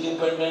is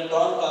independent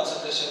on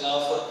concentration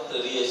of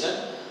reagent.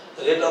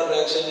 Rate of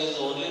reaction is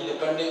only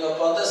depending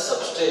upon the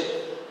substrate.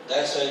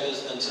 That's why it is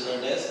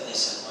considered as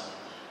SN1.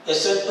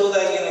 SN2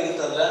 ದಾಗ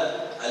ಏನಾಗಿತ್ತಂದ್ರೆ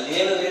ಅಲ್ಲಿ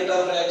ಏನು rate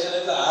of reaction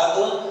ಐತೆ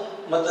ಅದು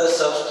ಮತ್ತು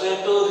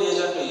ಸಬ್ಸ್ಟ್ರೇಟ್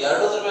ರಿಯೇಜೆಂಟ್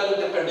ಎರಡದ್ರ ಮೇಲೆ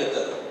depend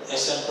ಇರ್ತದೆ.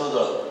 SN2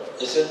 ದೊಳಗೆ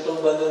SN2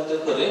 ಬಂದು ಅಂತ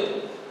ತಿಳ್ಕೊರಿ.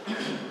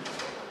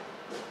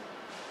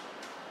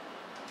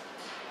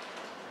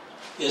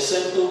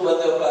 SN2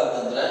 ಬಂದಪ್ಪ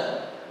ಅಂತಂದ್ರೆ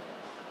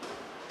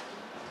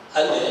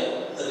ಅಲ್ಲಿ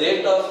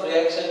ರೇಟ್ ಆಫ್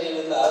ರಿಯಾಕ್ಷನ್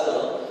ಏನಿಲ್ಲ ಅದು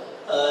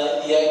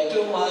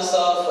ಆಕ್ಟಿವ್ ಮಾಸ್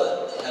ಆಫ್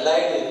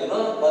ಹಲೈಡ್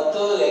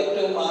ಮತ್ತು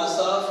ಆಕ್ಟಿವ್ ಮಾಸ್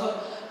ಆಫ್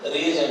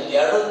ರಿಯೇಜೆಂಟ್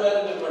ಎರಡರ ಮೇಲೆ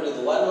ಡಿಪೆಂಡ್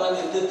ಇದು 1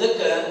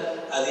 ಇದ್ದಿದ್ದಕ್ಕೆ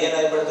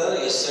ಅದೇನಾಗ್ಬಿಡ್ತದೆ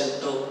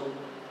SN2.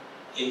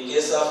 In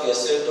case of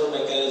SN2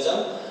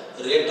 mechanism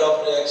rate of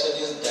reaction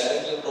is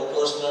directly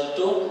proportional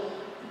to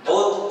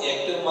both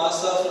active mass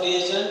of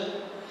reagent,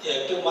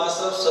 active mass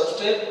of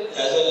substrate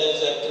as well as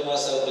active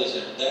mass of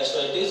reagent. That's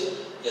why it is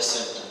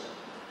SN2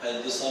 and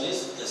this one is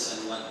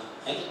SN1.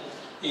 Right?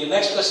 The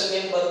next question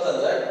ಏನು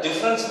ಬರ್ತಂದ್ರೆ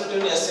difference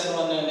between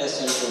SN1 and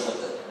SN2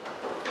 ಬರ್ತದೆ.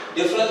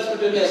 Difference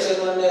between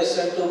SN1 and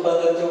SN2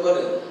 ಬಂದ್ರೆ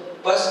ತಿಳ್ಕೊರಿ.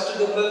 First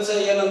difference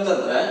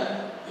ಏನಂತಂದ್ರೆ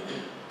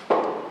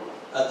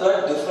ಅಥವಾ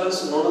difference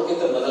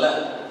ನೋಡೋಕ್ಕಿಂತ ಮೊದಲ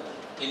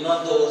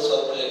ಇನ್ನೊಂದು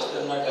ಸ್ವಲ್ಪ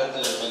explain ಮಾಡ್ತೀನಿ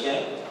ಇದ್ರ ಬಗ್ಗೆ.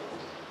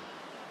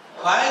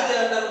 Why they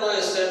undergo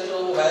SN2,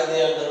 why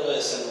they undergo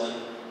SN1?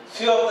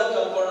 Few of the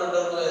compound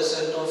undergo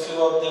SN2, few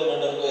of them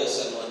undergo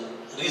SN1.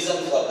 Reason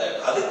for that.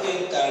 ಅದಕ್ಕೆ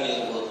ಏನು ಕಾರಣ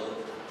ಇರ್ಬೋದು?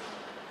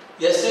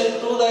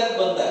 SN2 ದಾಗ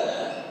ಬಂದಾಗ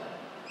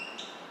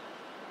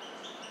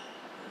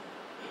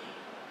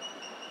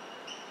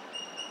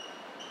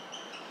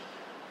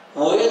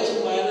OH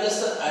minus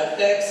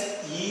attacks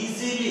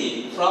easily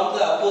from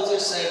the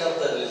opposite side of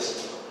the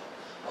residue.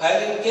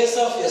 While in case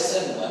of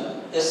SN1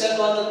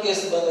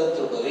 case ಬಂದಂತ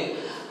ಬರೀ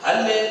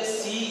ಅಲ್ಲೇ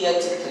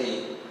CH3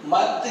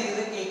 ಮತ್ತೆ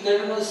ಇದಕ್ಕೆ ಈ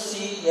ಕಡೆನೂ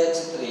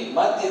CH3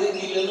 ಮತ್ತೆ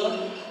ಇದಕ್ಕೆ ಇಲ್ಲೂ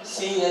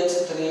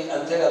CH3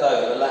 ಅಂತ ಹೇಳಿ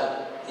ಅದಾವಿರಲ್ಲ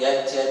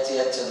H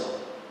ಅದು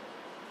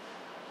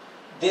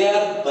they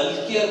are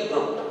bulkier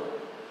group.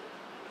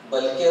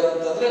 Bulkier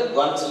ಅಂತಂದ್ರೆ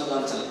ಗೊಂಚಲ್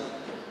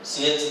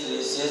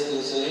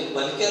CH3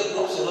 ಬಲ್ಕಿಯರ್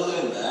ಗ್ರೂಪ್ಸ್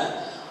ಇರೋದ್ರಿಂದ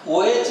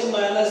OH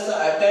ಮೈನಸ್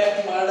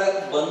ಅಟ್ಯಾಕ್ ಮಾಡಕ್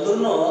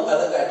ಬಂದ್ರು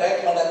ಅದಕ್ಕೆ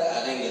ಅಟ್ಯಾಕ್ ಮಾಡಕ್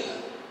ಆಗಂಗಿಲ್ಲ.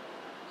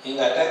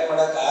 ಹಿಂಗೆ ಅಟ್ಯಾಕ್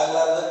ಮಾಡಕ್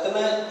ಆಗ್ಲಾರ್ದಕ್ಕನ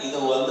ಇದು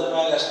ಒಂದ್ರ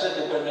ಮ್ಯಾಗ ಅಷ್ಟೇ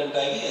ಡಿಪೆಂಡೆಂಟ್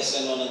ಆಗಿ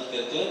SN1 ಅಂತ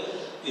ಕೇಳ್ತೀವಿ.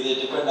 ಇದು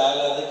depend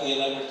ಆಗ್ಲಾರ್ದಕ್ಕೆ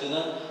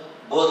ಏನಾಗ್ಬಿಡ್ತೀವಿ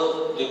both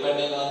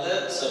depending on the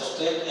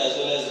substrate as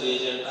well as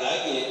reagent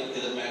ಆಗಿ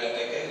ಇದ್ರ ಮ್ಯಾಗ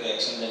ಅಟ್ಯಾಕ್ ಆಗಿ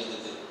ರಿಯಾಕ್ಷನ್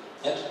ನಡೀತೈತಿ.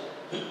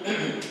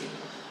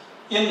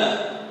 ಇನ್ನು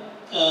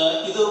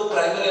ಇದು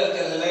ಪ್ರೈಮರಿ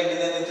ಆಲ್ಕೈಲ್ ಹಲೈಡ್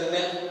ಇದೇನೈತಿ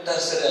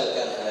ಟರ್ಸರಿ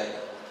ಆಲ್ಕೈಲ್ ಹಲೈಡ್.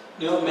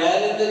 ನೀವು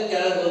ಮ್ಯಾಲಿಂದ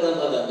ಕೆಳಗೆ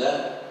ಹೋದಂಗ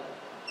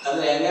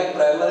ಅಂದ್ರೆ ಹೆಂಗೆ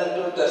ಪ್ರೈಮರಿ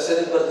ಟು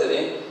ಟರ್ಸರಿ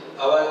ಬರ್ತೀರಿ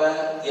ಅವಾಗ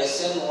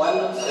SN1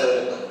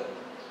 favourable.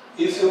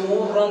 If you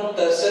move from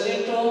tertiary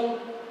to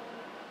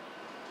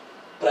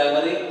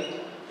primary,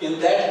 in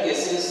that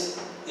cases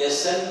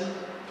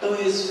SN2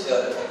 is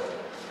favorable.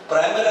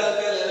 Primary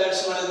alkyl halides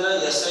ಮಾಡಿದ್ರೆ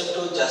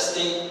SN2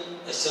 ಜಾಸ್ತಿ,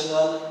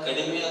 SN1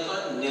 ಕಡಿಮೆ ಅಥವಾ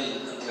ನಿಲ್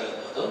ಅಂತ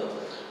ಹೇಳ್ಬೋದು.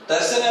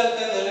 ಟರ್ಸರಿ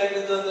ಆಲ್ಕೈಲ್ ಹಲೈಡ್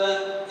ಇದ್ದಂದ್ರೆ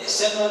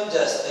SN1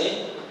 ಜಾಸ್ತಿ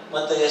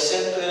ಮತ್ತು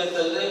SN2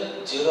 ಏನಂತಂದ್ರೆ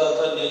 0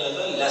 ಅಥವಾ ನಿಲ್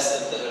ಅಥವಾ ಲೆಸ್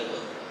ಅಂತ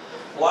ಹೇಳ್ಬೋದು.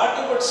 ವಾಟ್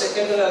ಅಬೌಟ್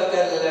ಸೆಕೆಂಡರಿ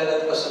ಆಲ್ಕೈಲ್ ಹಲೈಡ್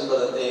ಅಂತ ಕ್ವಶನ್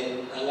ಬರುತ್ತೆ.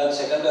 ಹಂಗಾಗಿ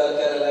ಸೆಕೆಂಡರಿ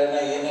ಆಲ್ಕೈಲ್ ಹಲೈಡ್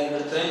ನ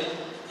ಏನಾಗ್ಬಿಡುತ್ತೆ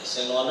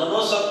SN1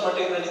 ಸ್ವಲ್ಪ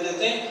ಮಟ್ಟಿಗೆ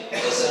ನಡೀತೈತೆ,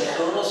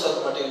 SN2 ಸ್ವಲ್ಪ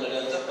ಮಟ್ಟಿಗೆ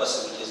ನಡೆಯುವಂಥ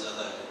ಪಾಸಿಬಿಲಿಟೀಸ್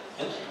ಅದಾವೆ.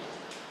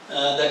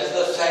 That is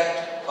the fact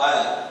Y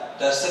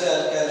tertiary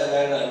alkyl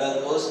ಹಲೈಡ್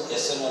undergoes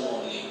SN1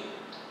 only.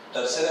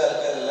 Tertiary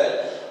alkyl ಹಲೈಡ್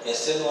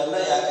SN1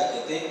 ಯಾಕೆ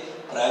ಆಕೈತಿ,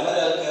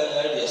 ಪ್ರೈಮರಿ ಆಲ್ಕೈಲ್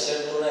ಹಲೈಡ್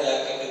SN2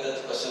 ಯಾಕೆ ಆಕೈತಿ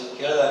ಅಂತ ಕ್ವಶನ್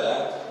ಕೇಳಿದಾಗ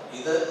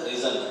ಇದು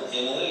ರೀಸನ್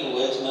ಏನಂದ್ರೆ ಇಲ್ಲಿ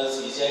OH ಮೈನಸ್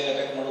ಈಸಿಯಾಗಿ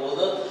ಅಟ್ಯಾಕ್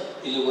ಮಾಡ್ಬೋದು,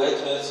 ಇಲ್ಲಿ OH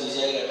ಮೈನಸ್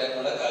ಈಸಿಯಾಗಿ ಅಟ್ಯಾಕ್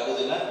ಮಾಡಕ್ಕೆ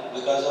ಆಗೋದಿಲ್ಲ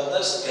because of the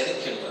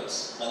steric hindrance.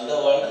 One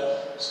the word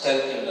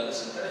steric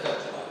hindrance ಅಂತ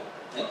ಹೇಳ್ತೀವಿ.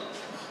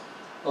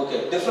 Okay,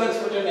 difference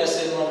between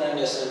SN1 and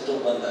SN2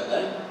 ಬಂದಾಗ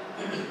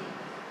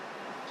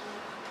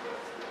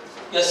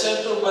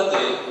SN2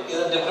 ಬಂದ್ರೆ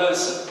ಇದರ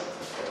ಡಿಫರೆನ್ಸ್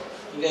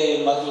ಈಗ ಈ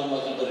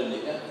ಮಕ್ಕಳು ಬರೀಲಿ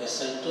ಈಗ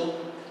SN2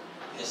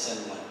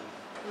 SN1.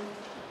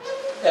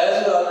 As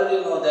you already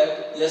know that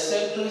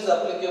SN2 is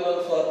applicable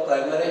for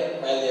primary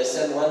while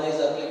SN1 is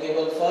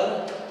applicable for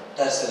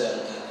tertiary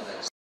alkyl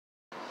halides.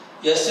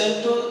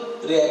 SN2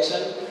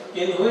 reaction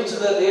in which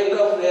the rate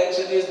of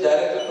reaction is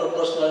directly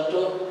proportional to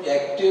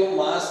active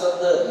mass of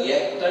the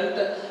reactant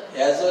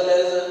as well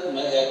as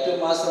active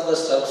mass of the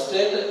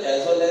substrate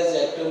as well as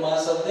active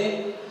mass of the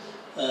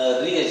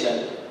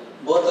reagent.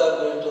 Both are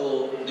going to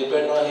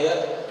depend on here.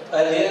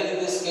 And here in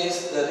this case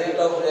the rate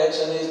of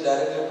reaction is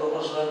directly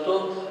proportional to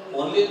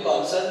only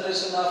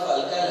concentration of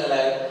alkyl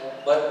halide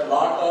but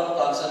not on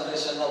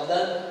concentration of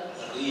the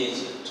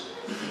reagent.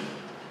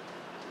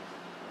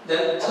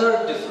 Then third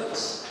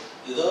difference,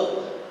 ಇದು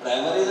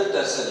primary ಇದು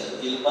tertiary.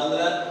 ಇಲ್ಲಿ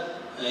ಬಂದ್ರೆ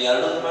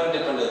ಎರಡರ ಮೇಲೆ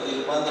depend ಐತಿ,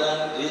 ಇಲ್ಲಿ ಬಂದ್ರೆ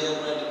region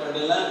ಮೇಲೆ ಡಿಪೆಂಡ್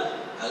ಇಲ್ಲ,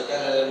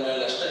 ಆಲ್ಕೈಲ್ ಹಲೈಡ್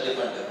ಮೇಲೆ ಅಷ್ಟೇ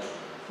ಡಿಪೆಂಡ್ ಐತಿ.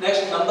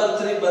 ನೆಕ್ಸ್ಟ್ ನಂಬರ್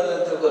 3 ಬಂದ್ರೆ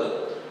ತಿಳ್ಕೊಳ್ಳಿ.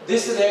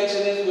 This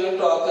reaction is going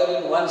to occur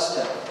in one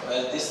step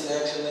while this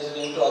reaction is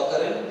going to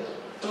occur in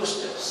 2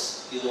 steps.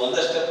 ಇದು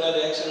ಒಂದೇ ಸ್ಟೆಪ್ ನ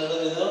ರಿಯಾಕ್ಷನ್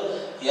ನಡೆದ್ರೆ ಇದು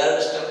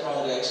ಎರಡು ಸ್ಟೆಪ್ ನ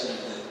ರಿಯಾಕ್ಷನ್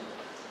ನಡೆದಿದೆ.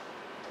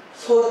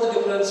 ಫೋರ್ತ್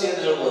ಡಿಫರೆನ್ಸ್ ಏನು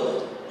ಹೇಳ್ಬೋದು,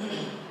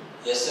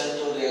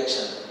 SN2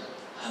 reaction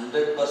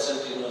 100%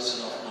 inversion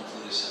of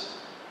conformation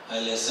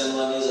while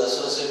SN1 is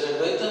associated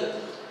with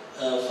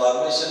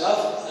formation of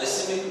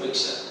racemic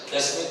mixture.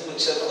 Racemic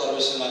mixture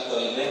formation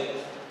ಆಗ್ತವೆ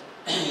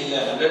ಇಲ್ಲಿ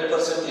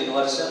 100%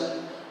 inversion.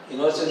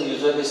 Inversion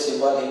usually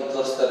symbol ಹಿಂಗೆ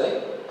ತೋರಿಸ್ತಾರೆ,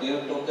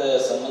 P2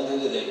 ಸಂಬಂಧ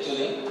ಇದೆ.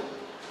 ಆ್ಯಕ್ಚುಲಿ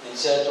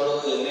ಇನ್ಶಾಟ್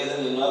ಒಳಗೆ ಎಲ್ಲಿ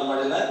ಇದನ್ನು ಇನ್ವಾಲ್ವ್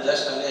ಮಾಡಿಲ್ಲ,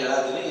 ಜಸ್ಟ್ ಹಂಗೆ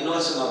ಹೇಳತ್ತೀನಿ.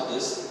 Inversion of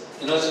this,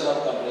 inversion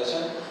of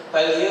combination.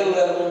 while here we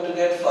are going to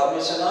get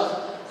formation of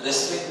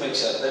racemic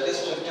mixture, that is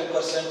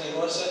 50%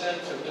 inversion and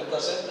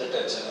 50%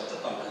 retention of the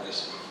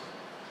combination.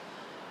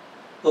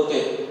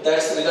 Okay,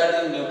 that's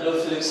regarding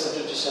nucleophilic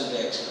substitution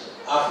reaction.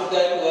 After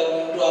that we are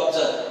going to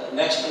observe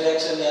next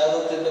reaction ಯಾವುದು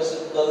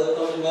ಬರುತ್ತೆ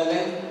ನೋಡಿ ಮೇಲೆ,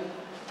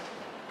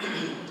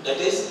 that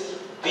is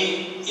B,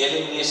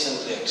 elimination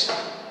reaction.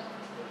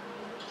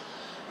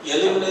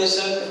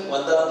 Elimination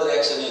ಒಂದು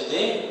reaction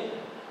ಐತಿ.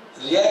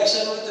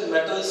 Reaction with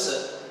metals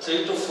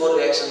 3 to 4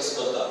 reactions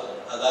ಬರ್ತಾವೆ.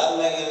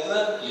 ಅದಾದ್ಮೇಲೆ ಏನಿದ್ರೆ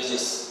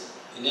uses.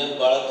 ಇನ್ನೇನು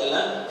ಬಾಳತ್ತಿಲ್ಲ,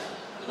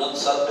 ಇನ್ನೊಂದು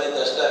ಸ್ವಲ್ಪ ಐತೆ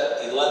ಅಷ್ಟೇ.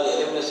 ಇದು ಒಂದು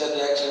ಎಲಿಮಿನೇಷನ್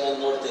ರಿಯಾಕ್ಷನ್ ಅಂತ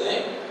ನೋಡ್ತೀವಿ.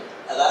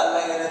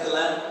 ಅದಾದ್ಮೇಲೆ ಏನೈತಲ್ಲ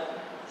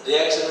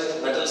ರಿಯಾಕ್ಷನ್ ವಿತ್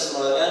ಮೆಟಲ್ಸ್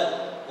ನೋಡಿದ್ರೆ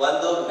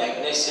ಒಂದು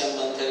ಮ್ಯಾಗ್ನೇಷಿಯಂ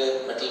ಅಂತ ಹೇಳಿ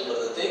ಮೆಟಲ್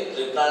ಬರ್ತೈತಿ,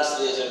 ಕ್ರಿಪ್ಟಾನ್ಸ್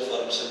ರಿಯೇಜೆಂಟ್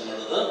ಫಾರ್ಮೇಷನ್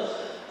ಮಾಡೋದು.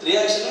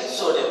 ರಿಯಾಕ್ಷನ್ ವಿತ್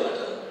ಸೋಡಿಯಂ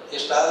ಮೆಟಲ್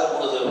ಎಷ್ಟಾದ್ರೂ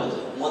ಮುಗಿದೋಗ್ಬೋದು.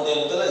 ಮುಂದೆ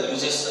ಏನಂತಾರೆ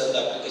ಯೂಸಸ್ ಅಂತ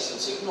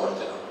ಅಪ್ಲಿಕೇಶನ್ಸ್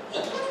ನೋಡ್ತೀವಿ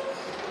ನಾವು.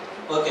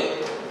 Okay,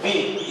 B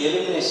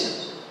elimination.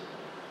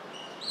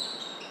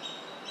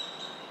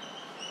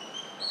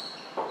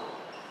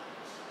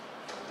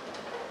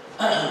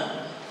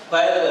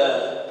 While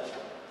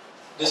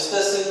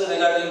discussing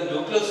regarding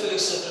nucleophilic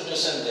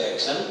substitution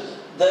reaction,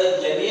 the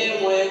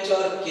NaOH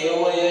or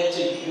KOH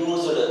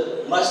used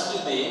must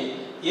be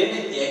in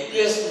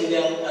aqueous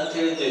medium ಅಂತ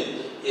ಹೇಳಿದ್ವಿ.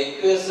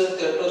 aqueous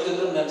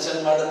ಕೆಟ್ಟೋಗಿದ್ರು ಮೆನ್ಷನ್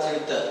ಮಾಡೋದು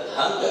ಹೇಳ್ತಾರೆ.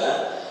 ಹಂಗ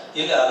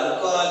ಇಲ್ಲಿ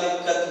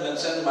ಆಲ್ಕೋಹಾಲಿಕ್ ಅಂತ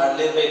ಮೆನ್ಷನ್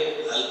ಮಾಡಲೇಬೇಕು.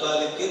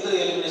 ಆಲ್ಕೋಹಾಲಿಕ್ ಇದ್ರೆ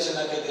ಎಲಿಮಿನೇಷನ್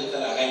ಆಕೈತಿ,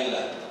 ಇಲ್ಕಂದ್ರೆ ಆಗಂಗಿಲ್ಲ.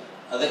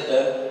 ಅದಕ್ಕೆ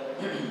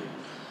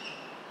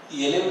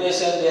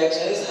elimination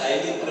reaction is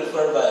highly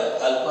preferred by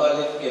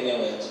alcoholic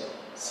NaOH.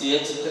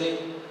 CH3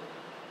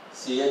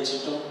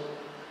 CH2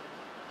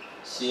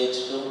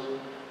 CH2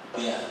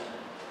 Br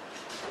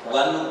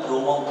 1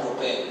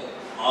 bromopropane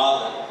or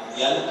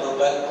N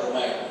propyl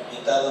bromide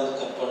ಇಂಥದ್ದೊಂದು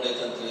ಕಂಪೌಂಡ್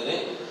ಐತೆ ಅಂತ ಹೇಳಿ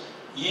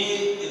ಈ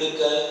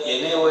ಇದಕ್ಕೆ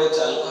NaOH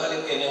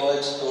ಆಲ್ಕೋಹಾಲಿಕ್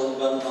NaOH ತೊಗೊಂಡು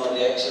ಬಂದು ನಾವು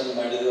ರಿಯಾಕ್ಷನ್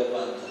ಮಾಡಿದ್ವಪ್ಪ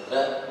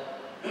ಅಂತಂದ್ರೆ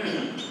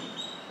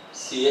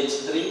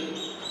CH3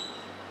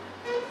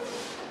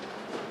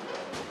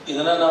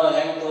 ಇದನ್ನ ನಾವು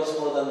ಹೆಂಗೆ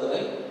ತೋರಿಸ್ಬೋದಂದ್ರೆ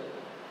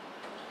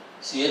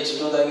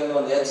CH2 ದಾಗಿಂದ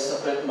ಒಂದು H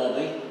ಸಪ್ರೇಟ್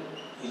ಮಾಡ್ರಿ,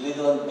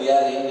 ಇಲ್ಲಿದ್ದು ಒಂದು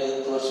Br ಹೆಂಗೆ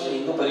ತೋರಿಸಿ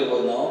ಹಿಂಗೂ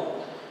ಬರಿಬೋದು ನಾವು.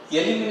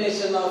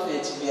 Elimination of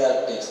HBr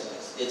takes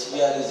place.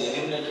 HBr is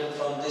eliminated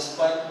from this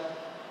point.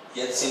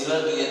 Yet similar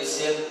to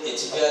HCl,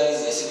 HBr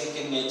is acidic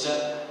in nature,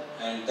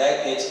 and that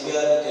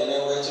HBr with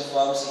NaOH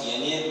forms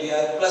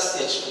NaBr plus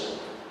H2.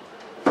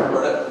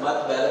 Product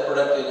ಮತ್ತು ಬೇರೆ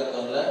product ಏನಕ್ಕೆ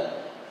ಅಂದ್ರೆ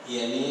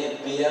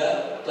NaBr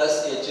plus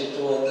H2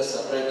 ಅಂತ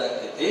separate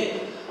ಆಗ್ತೈತಿ.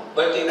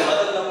 But ಈಗ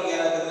ಮೊದಲು ನಮಗೆ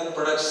ಏನಾಗುತ್ತೆ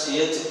product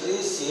CH3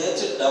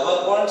 CH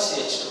double bond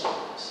CH2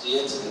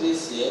 CH3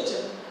 CH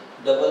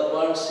double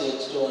bond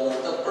CH2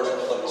 ಅನ್ನುವಂಥ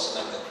ಪ್ರಾಡಕ್ಟ್ ಫಾರ್ಮೇಷನ್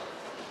ಆಗುತ್ತೆ.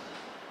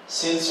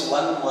 Since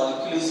one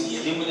molecule is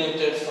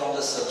eliminated from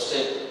the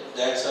substrate,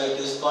 that's why it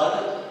is called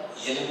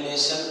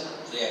elimination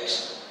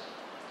reaction.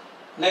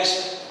 Next,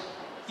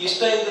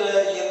 ಇಷ್ಟ ಇದ್ರೆ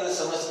ಏನು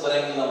ಸಮಸ್ಯೆ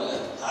ಬರಂಗಿಲ್ಲ ನಮಗೆ.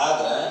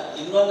 ಆದ್ರೆ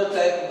ಇನ್ನೊಂದು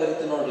ಟೈಪ್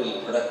ಬರುತ್ತೆ ನೋಡ್ರಿ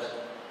ಇಲ್ಲಿ product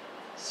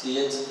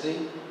CH3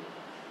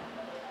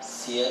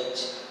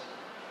 CH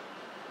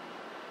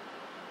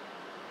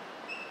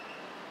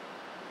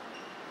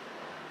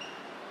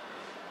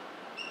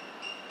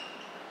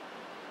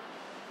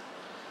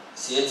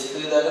CH3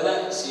 ದಾಗನ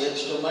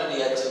CH2 ಮಾಡಿ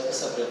H ಅಂತ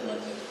ಸಪರೇಟ್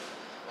ಮಾಡ್ತೀವಿ.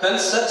 When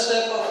such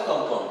type of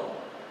compound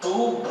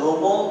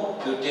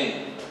 2-bromobutane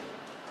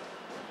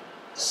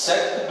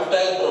set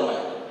butyl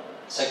bromide,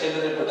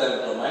 secondary butyl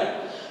bromide,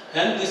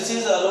 and this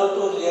is allowed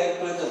to react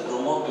with the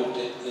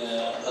bromobutane,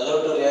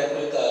 allowed to react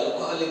with the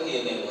alcoholic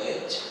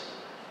NaOH.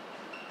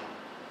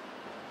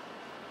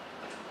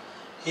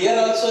 Here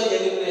also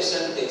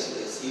elimination takes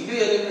place. ಇಲ್ಲಿ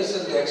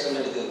elimination reaction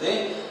ನಡೀತದೆ.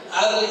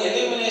 ಆದರೆ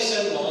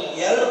elimination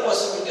ಎರಡು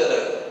possibility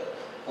ಅದಾವೆ.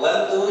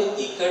 ಒಂದು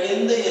ಈ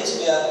ಕಡೆಯಿಂದ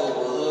HBr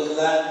ಹೋಗ್ಬೋದು,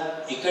 ಇಲ್ಲ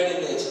ಈ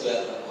ಕಡೆಯಿಂದ HBr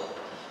ಹೋಗ್ಬೋದು.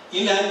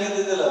 ಇಲ್ಲಿ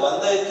ಹಂಗಿದ್ದಿಲ್ಲ,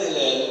 ಒಂದೈತಿಲ್ಲ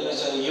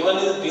ಎಲಿಮಿನೇಷನ್. ಇವನ್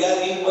ಇದು Br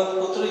ಈಗ ಬಂದು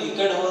ಕೂತ್ರು ಈ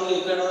ಕಡೆ ಹೋದ್ರು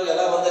ಈ ಕಡೆ ಹೋಗಿ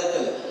ಎಲ್ಲ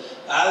ಒಂದೈತಿಲ್ಲ.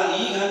 ಆದ್ರೆ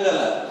ಈಗ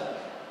ಹಂಗಲ್ಲ,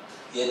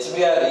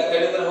 HBr ಈ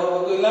ಕಡೆಯಿಂದ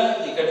ಹೋಗ್ಬೇಕು, ಇಲ್ಲ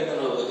ಈ ಕಡೆಯಿಂದ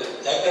ಹೋಗ್ಬೇಕು.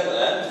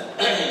 ಯಾಕಂದ್ರೆ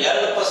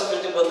ಎರಡು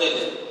ಪಾಸಿಬಿಲಿಟಿ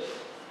ಬಂದೈತೆ.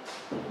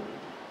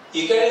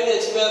 ಈ ಕಡೆಯಿಂದ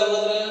HBr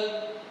ಹೋದ್ರೆ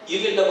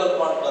ಇಲ್ಲಿ ಡಬಲ್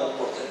ಬಾಂಡ್ ಬಂದು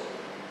ಕೊಡ್ತೇನೆ,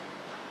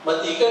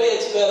 ಮತ್ತೆ ಈ ಕಡೆ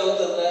HBr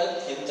ಹೋದ್ರೆ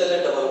ಇಂತಲೇ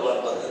ಡಬಲ್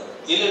ಬಾಂಡ್ ಬಂದ್ರೆ,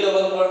 ಇಲ್ಲಿ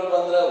ಡಬಲ್ ಬಾಂಡ್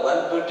ಬಂದ್ರೆ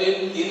 1 ಬ್ಯೂಟೇನ್,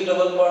 ಇಲ್ಲಿ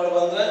ಡಬಲ್ ಬಾಂಡ್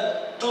ಬಂದ್ರೆ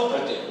 2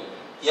 ಬ್ಯೂಟೇನ್.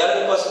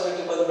 ಎರಡು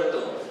ಪಾಸಿಬಿಲಿಟಿ ಬಂದ್ಬಿಟ್ಟು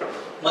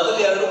ಮೊದಲು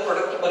ಎರಡು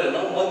ಪ್ರಾಡಕ್ಟ್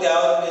ಬರೀನು, ಮುಂದೆ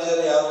ಯಾವ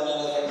ಮೇಜರ್ ಯಾವ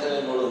ಮೇಜರ್ ಅಂತ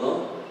ಹೇಳಿ ನೋಡೋನು.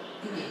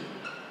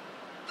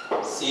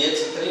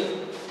 CH3,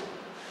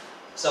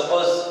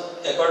 suppose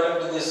according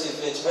to this, if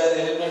HBr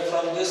eliminate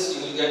from this, you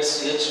will get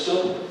CH2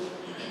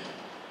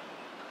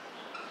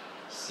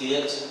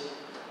 CH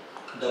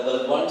double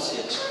bond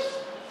CH,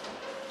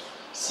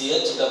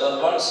 CH double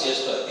bond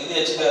CH2. ಇದು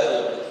HBr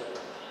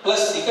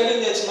ಪ್ಲಸ್ ಈ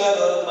ಕಡೆಯಿಂದ HBr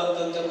ಹೊರಗೆ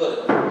ಬಂತಂತ ತಿಳ್ಕೊರಿ,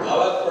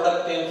 ಆವಾಗ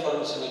ಪ್ರಾಡಕ್ಟ್ ಏನು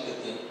ಫಾರ್ಮೇಷನ್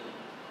ಆಕೈತಿ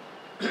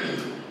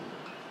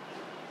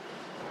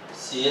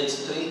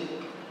CH3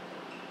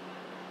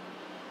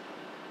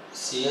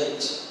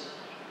 CH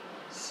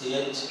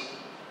CH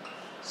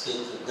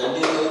CH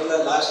ದಂಡಿಯಿಂದ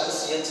last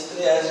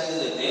CH3 as it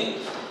is ಐತಿ.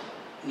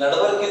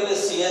 ನಡಬರ್ಕಿಂದ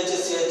CH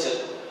CH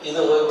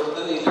ಇದು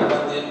ಹೋಗ್ಬಿಡ್ತದೆ, ಇಲ್ಲಿ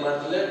ಬಂದು ಏನು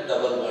ಮಾಡ್ತಿಲ್ಲ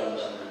ಡಬಲ್ ಬಾಂಡ್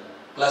ಬಂದ್ಬಿಟ್ಟು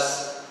ಪ್ಲಸ್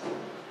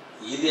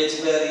ಇದು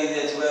HBr ಇದು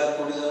HBr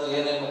ಕೂಡಿದ್ರೆ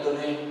ಏನಾಗ್ಬಿಟ್ಟು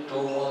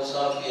 2 moles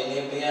of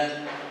NaBr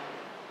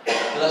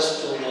plus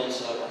 2 moles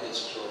of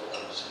H2O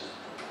formation.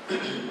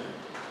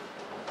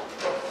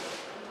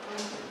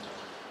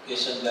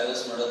 Keshan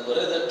balance ಮಾಡೋದು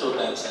ಬರೋದು 2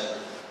 times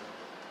ಆಗುತ್ತೆ.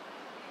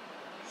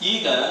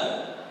 ಈಗ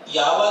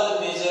ಯಾವುದು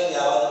ಮೇಜರ್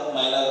ಯಾವುದು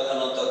ಮೈನರ್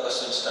ಅನ್ನೋಂಥ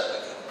ಕ್ವಶನ್ ಸ್ಟಾರ್ಟ್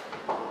ಆಗಿದೆ.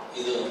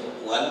 ಇದು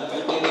 1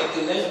 ಬ್ಯೂಟೇನ್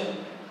ಐತಿದೆ,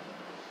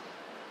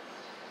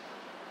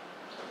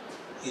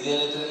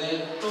 ಇದೇನೈತಿದೆ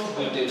 2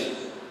 ಬ್ಯೂಟೇನ್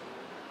ಐತಿ.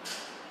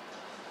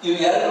 ಇವು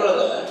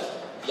ಎರಡರೊಳಗೆ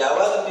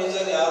ಯಾವುದು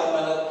ಮೇಜರ್ ಯಾವ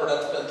ಮೈನರ್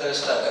ಪ್ರಾಡಕ್ಟ್ ಅಂತ ಹೇಳಿ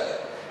ಸ್ಟಾರ್ಟ್ ಆಗಿದೆ.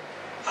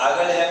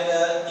 ಆಗಲೇ ಹೆಂಗೆ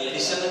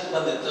ಎಡಿಷನ್ಗೆ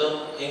ಬಂದಿತ್ತು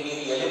ಹಿಂಗೆ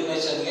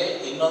ಎಲಿಮಿನೇಷನ್ಗೆ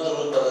ಇನ್ನೊಂದು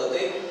ರೂಲ್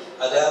ಬರ್ತೈತಿ.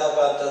 ಅದ್ಯಾವಪ್ಪ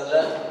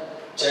ಅಂತಂದ್ರೆ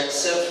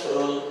ಜಡ್ಸೆಫ್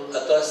ರೂಲ್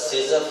ಅಥವಾ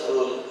ಸೆಜಫ್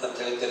ರೂಲ್ ಅಂತ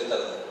ಹೇಳಿ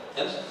ಕರೀತಾರೆ.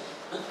 ಏನು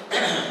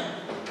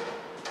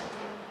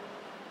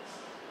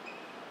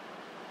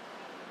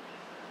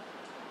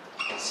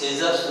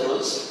ಸೆಜಫ್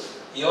ರೂಲ್ಸ್,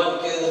 ಇವನ್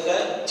ಇದಕ್ಕೆ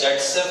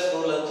ಜಡ್ಸೆಫ್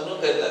ರೂಲ್ ಅಂತಲೂ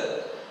ಕರೀತಾರೆ.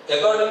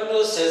 According to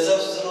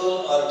ಸೆಜಫ್ಸ್ rule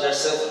R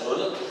ಜಡ್ಸೆಫ್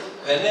rule,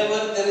 whenever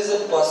there is a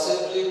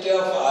possibility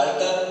of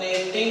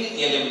alternating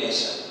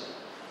elimination,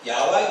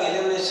 ಯಾವಾಗ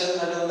ಎಲಿಮಿನೇಷನ್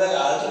ನಡೆದಾಗ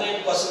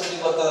ಆಲ್ಟರ್ನೇಟ್ ಪಾಸಿಬಿಲಿಟಿ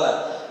ಬರ್ತಲ್ಲ,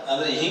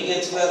 ಅಂದ್ರೆ ಹಿಂಗೆ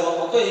ಎಚ್ ಬಾರ್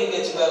ಹೋಗ್ಬೇಕು ಹಿಂಗೆ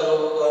ಎಚ್ ಬಾರ್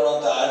ಹೋಗ್ಬೇಕು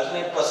ಅನ್ನೋಂಥ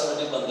ಆಲ್ಟರ್ನೇಟ್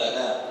ಪಾಸಿಬಿಲಿಟಿ ಬಂದಾಗ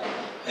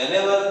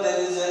whenever there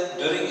is a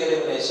during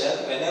elimination,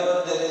 whenever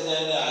there is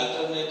an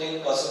alternating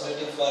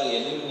possibility for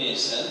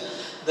elimination,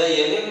 the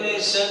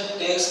elimination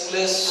takes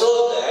place so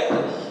that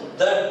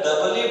the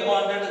doubly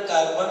bonded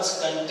carbons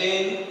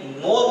contain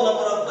more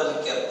number of bulk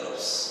care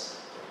groups.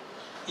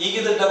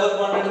 ಈಗಿದ double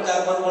bonded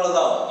ಕಾರ್ಬನ್ಗಳು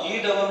ಅದಾವ. ಈ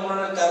double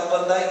bonded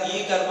ಕಾರ್ಬನ್ದಾಗ ಈ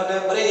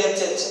carbon ಬರೀ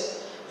H H,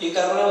 ಈ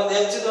carbon ಒಂದು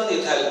ಹೆಚ್ಚಿದ ಒಂದು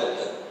ethyl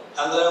group,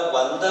 ಅಂದ್ರೆ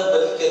ಒಂದ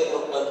ಬಲ್ಕ್ ಕೇರ್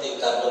ಗ್ರೂಪ್ ಬಂತು ಈ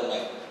ಕಾರ್ಬನ್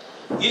ಮ್ಯಾಗ.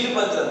 ಇಲ್ಲಿ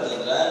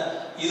ಬಂದ್ರಂತಂದ್ರ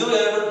ಇದು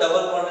ಎರಡು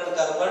double bonded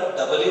carbon,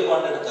 ಡಬಲಿ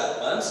bonded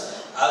carbons.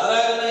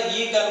 ಅದ್ರಾಗ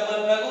ಈ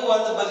ಕಾರ್ಬನ್ ಮ್ಯಾಗೂ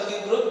ಒಂದು ಬಲ್ಕಿ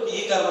ಗ್ರೂಪ್,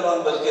 ಈ ಕಾರ್ಬನ್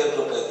ಒಂದು ಬಲ್ಕಿ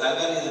ಗ್ರೂಪ್ ಐತೆ.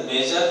 ಹಾಗಾಗಿ ಇದು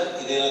ಮೇಜರ್,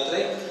 ಇದೇನಂದ್ರೆ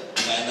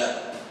ಮೈನರ್.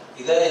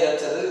 ಇದೇ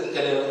ಹೇಳ್ತಿದ್ರೆ ಇದು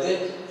ಕಡೆ ಬರುತ್ತೆ.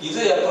 ಇದು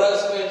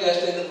ಅಪ್ರಾಕ್ಸಿಮೇಟ್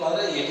ಎಷ್ಟೈತಪ್ಪ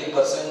ಅಂದ್ರೆ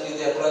 80%,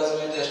 ಇದು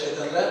ಅಪ್ರಾಕ್ಸಿಮೇಟ್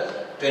ಎಷ್ಟೈತೆ ಅಂದ್ರೆ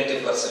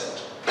 20%.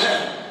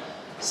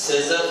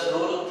 ಸೆಜಫ್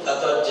ರೂಲ್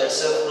ಅಥವಾ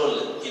ಜಡ್ಸೆಫ್ ರೂಲ್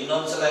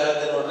ಇನ್ನೊಂದ್ಸಲ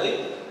ಹೇಳ್ತೇನೆ ನೋಡ್ರಿ.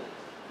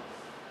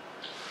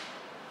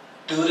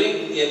 During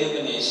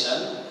elimination,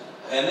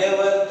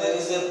 whenever there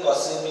is a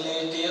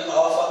possibility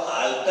of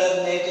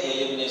alternate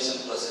elimination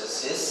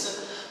processes,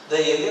 the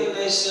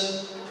elimination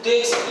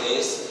takes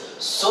place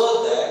so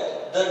that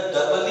the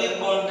doubly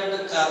bonded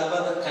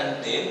carbon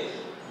contain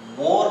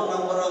more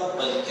number of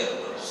bulk care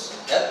groups.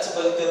 That's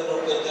bulk care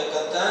group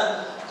ಇರ್ತಕ್ಕಂಥ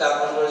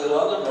ಕಾರ್ಬನ್ಗಳು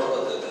ಇರುವಾಗ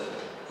ನೋಡ್ಕೊತೈತೆ.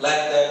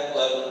 Like that,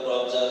 we will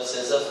observe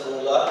Sezaf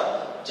rule or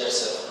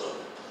Jetsef rule.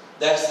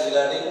 That's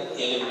regarding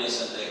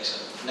elimination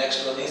reaction. Next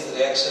one is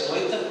reaction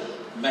with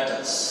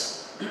metals.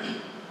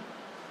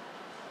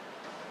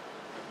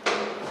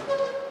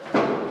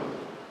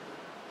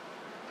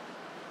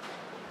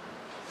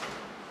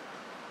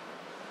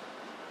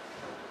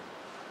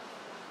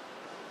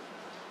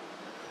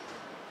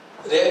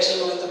 Reaction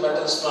with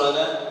metals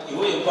ನೊಳಗೆ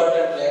ಇವು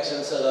important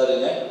reactions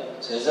ಅದಾವ್ರಿಗೆ.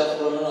 Sezaf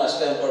rule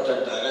ಅಷ್ಟೇ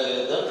important ಆಗಲ್ಲ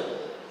ಹೇಳಿದ್ದು.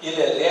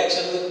 ಇಲ್ಲಿ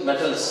reaction with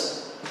metals,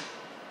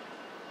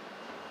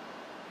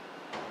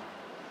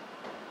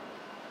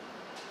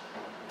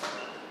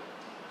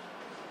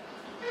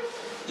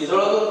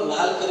 ಇದ್ರೊಳಗೆ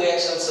 4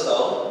 reactions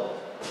ಅದಾವ,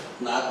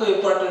 4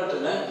 important.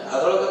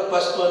 ಅದ್ರೊಳಗೆ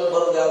first ಒಂದು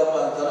ಬರೋದು ಯಾವಪ್ಪ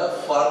ಅಂತಾರೆ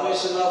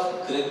formation of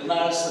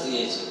ಗ್ರಿಗ್ನಾಲ್ಡ್ಸ್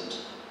reagent.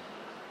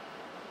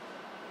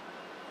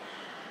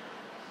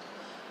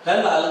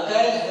 When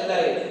alkyl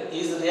halide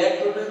is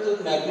reacted with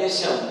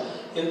magnesium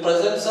in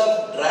presence of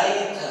dry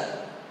ether,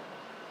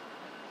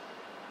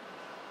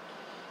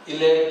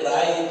 ಇಲ್ಲಿ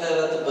ಡ್ರೈ ಈಥರ್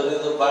ಅಂತ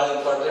ಬರೆಯೋದು ಭಾಳ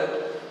ಇಂಪಾರ್ಟೆಂಟ್.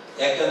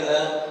 ಯಾಕಂದ್ರೆ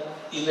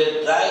ಇಲ್ಲಿ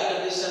ಡ್ರೈ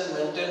ಕಂಡೀಷನ್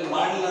ಮೇಂಟೈನ್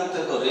ಮಾಡಲಿಲ್ಲ ಅಂತ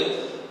ತಿಳ್ಕೊರಿ,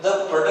 the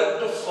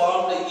product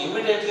formed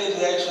immediately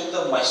react with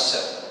the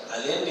moisture.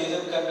 ಅಲ್ಲೇನು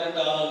ನೀರಿನ ಕಂಟೆಂಟ್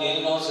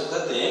ನೀರಿನ ಅಂಶ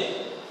ಇರ್ತೈತಿ,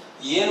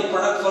 ಏನು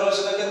ಪ್ರಾಡಕ್ಟ್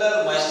ಫಾರ್ಮೇಷನ್ ಆಗಿಂದ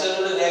ಅದು ಮಾಯ್ಶ್ಚರ್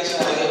ಜೊತೆ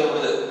ರಿಯಾಕ್ಷನ್ ಆಗಿ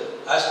ಹೋಗ್ಬಿಡುತ್ತೆ.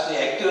 ಅಷ್ಟು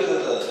ಆಕ್ಟಿವ್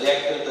ಇರ್ತದೆ, ಅದು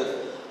ರಿಯಾಕ್ಟಿವ್ ಇರ್ತದೆ.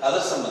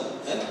 ಅದ್ರ ಸಂಬಂಧ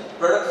ಏನು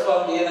ಪ್ರಾಡಕ್ಟ್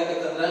ಫಾರ್ಮ್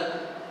ಏನಾಗೈತೆ ಅಂದ್ರೆ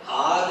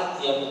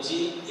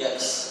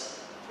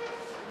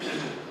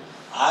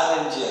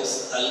RMgX,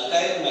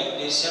 alkyl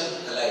magnesium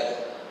halide.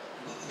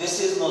 This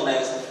is known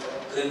as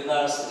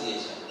Grignard's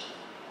reagent.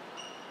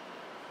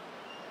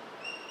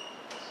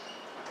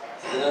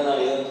 ಇದನ್ನ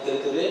ನಾವು ಏನು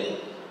ಕರಿತೀವಿ,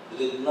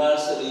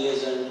 Grignard's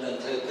reagent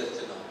ಅಂತ ಹೇಳಿ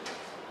ಕರಿತೀವಿ ನಾವು.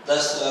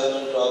 Thus we are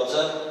going to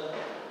observe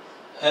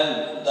when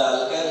the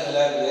alkyl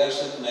halide reacts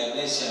with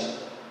magnesium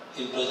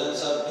in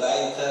presence of dry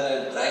ether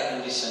and dry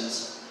conditions,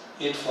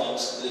 it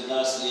forms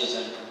Grignard's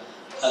reagent,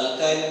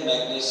 alkyl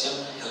magnesium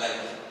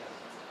halide.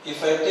 If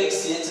I take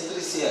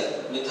CH3Cl,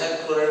 methyl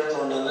chloride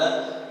ತಗೊಂಡ್ರೆ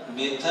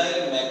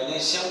methyl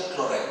magnesium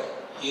chloride,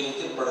 ಈ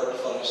ರೀತಿ product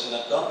formation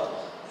ಆಗ್ತಾವ.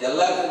 ಎಲ್ಲ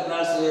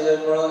ಗ್ರಿಗ್ನಾಲ್ಡ್ಸ್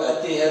ರಿಯೇಜೆಂಟ್ಗಳೊಳಗೆ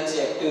ಅತಿ ಹೆಚ್ಚು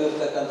active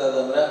ಇರ್ತಕ್ಕಂಥದ್ದು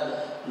ಅಂದ್ರೆ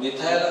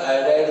methyl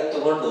iodide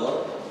ತಗೊಂಡು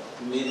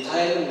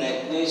ಮಿಥೈಲ್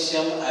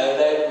ಮ್ಯಾಗ್ನೀಷಿಯಂ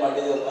ಐಡೈಡ್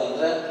ಮಾಡಿದಪ್ಪ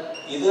ಅಂದ್ರೆ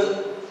ಇದು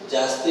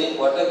ಜಾಸ್ತಿ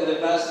ಒಟ್ಟ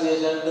ಗ್ರಿಗ್ನಾಲ್ಡ್ಸ್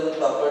ರಿಯೇಜೆಂಟ್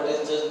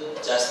ಪ್ರಾಪರ್ಟೀಸ್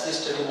ಜಾಸ್ತಿ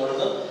ಸ್ಟಡಿ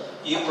ಮಾಡೋದು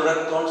ಈ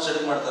ಪ್ರಾಡಕ್ಟ್ ತಗೊಂಡು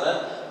ಸ್ಟಡಿ ಮಾಡ್ತಾರೆ.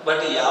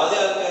 ಬಟ್ ಯಾವುದೇ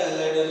ಆಲ್ಕೈಲ್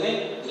ಹಲೈಡಲ್ಲಿ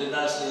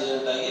ಗ್ರಿಗ್ನಾಲ್ಡ್ಸ್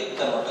ರಿಯೇಜೆಂಟ್ ಆಗಿ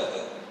ಕನ್ವರ್ಟ್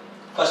ಆಗ್ತದೆ.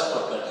 First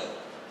property.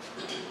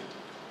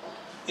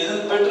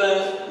 ಇದನ್ನ ಬಿಟ್ರೆ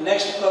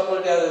next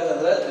property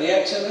ಯಾವ್ದೈತಂದ್ರೆ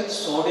reaction with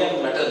sodium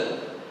metal.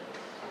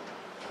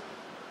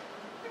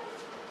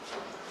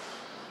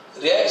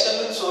 Reaction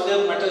with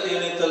sodium metal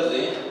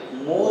ಏನೈತಲ್ರಿ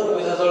 3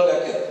 ವಿಧದೊಳಗೆ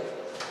ಹಾಕೈತಿ.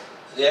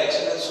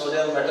 Reaction with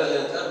sodium metal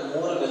ಅಂತ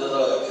 3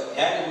 ವಿಧದೊಳಗೆ ಹಾಕೈತಿ.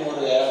 ಹೆಂಗೆ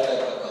 3 ಯಾವ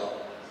type ಹಾಕಾವ?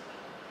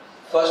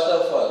 First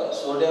of all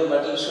sodium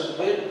metal should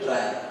be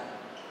dry.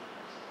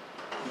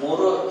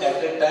 ಮೂರು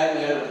ಅಟ್ ಎ ಟೈಮ್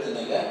ಹೇಳ್ಬಿಡ್ತೀನಿ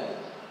ಈಗ.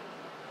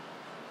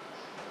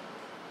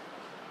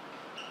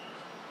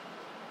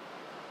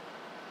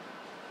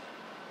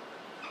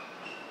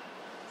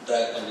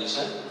 Dry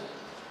condition.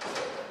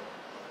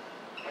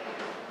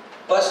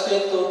 ಫಸ್ಟ್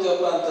ಏನು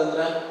ತಗೋತೀವಪ್ಪ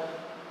ಅಂತಂದ್ರೆ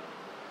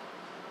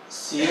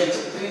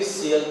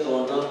CH3Cl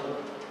ತಗೊಂಡು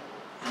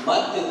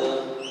ಮತ್ತಿದು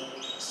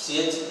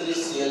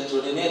CH3Cl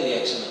ಜೋಡಿನೇ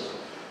ರಿಯಾಕ್ಷನ್ ಅದು.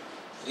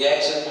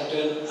 Reaction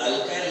between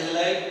alkyl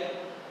halide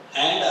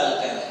and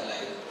alkyl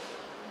halide.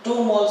 2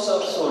 moles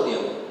of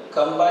sodium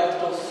combined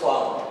to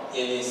form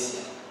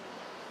NaCl.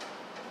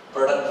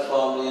 Product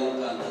form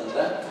ಏನಪ್ಪ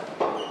ಅಂತಂದ್ರೆ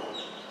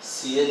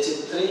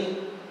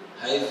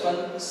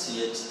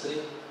CH3-CH3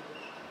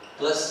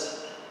 plus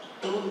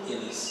 2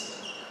 NaCl.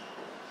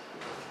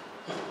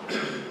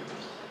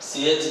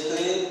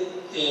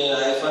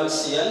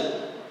 CH3-Cl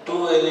 2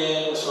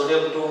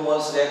 sodium 2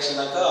 moles reaction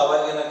ಆಗ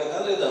ಅವಾಗ ಏನಾಗುತ್ತೆ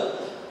ಅಂದ್ರೆ ಇದು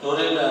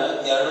ಕ್ಲೋರಿನ್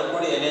ಎರಡು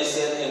ಕೂಡಿ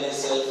NaCl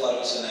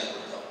ಫಾರ್ಮೇಷನ್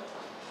ಆಗಿಬಿಡ್ತಾವೆ.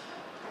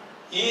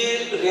 ಈ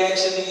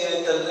ರಿಯಾಕ್ಷನ್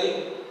ಏನಂತಂದ್ರೆ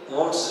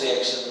ವೋಟ್ಸ್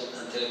ರಿಯಾಕ್ಷನ್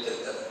ಅಂತ ಹೇಳಿ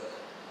ಕರೀತಾರೆ.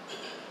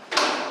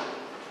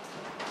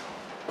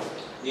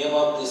 Name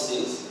of this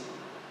is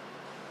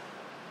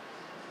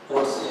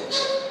votes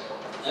reaction.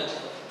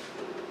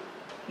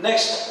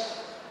 Next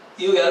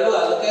ಇವು ಎರಡು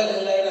alkyl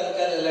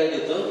halide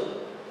ಇದ್ದು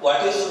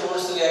ವಾಟ್ ಈಸ್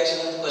ವೋಟ್ಸ್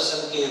ರಿಯಾಕ್ಷನ್ ಅಂತ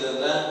ಕ್ವಶನ್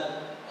ಕೇಳಿದ್ರೆ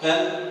when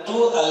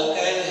two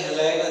alkyl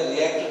halide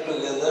react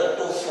together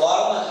to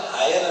form a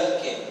higher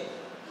alkane.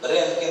 ಬರೀ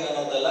alkane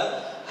ಅನ್ನೋದಲ್ಲ,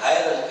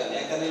 higher alkane.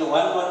 ಯಾಕಂದ್ರೆ ಇಲ್ಲಿ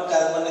 1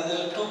 ಕಾರ್ಬನ್ ಇದ್ರೆ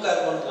 2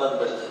 ಕಾರ್ಬನ್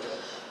ಬಂದ್ಬಿಡುತ್ತೆ.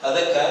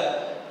 ಅದಕ್ಕೆ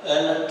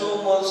 2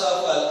 moles of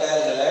alkyl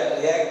halide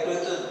react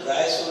with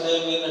dry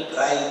sodium in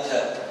dry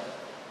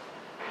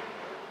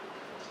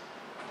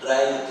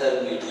ether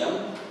medium.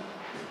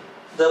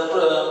 The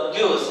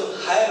gives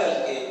higher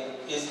alkane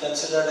is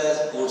considered as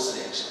Wurtz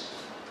reaction.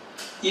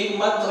 ಈಗ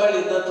ಮತ್ತೆ ಹೊಳ್ಳಿ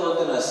ಇದ್ದ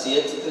ತಗೋತೀನಿ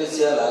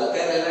CH3Cl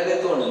alkyl halide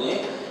ತಗೊಂಡಿನಿ.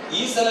 ಈ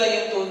ಸಲ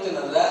ಏನು ತಗೋತೀನಿ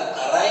ಅಂದ್ರೆ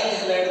ಅರೈಲ್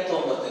halide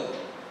ತಗೊಂಡ್ಬರ್ತೀನಿ.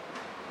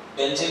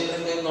 ಬೆಂಜಿನ್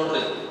ರಿಂಗ್ ಐತೆ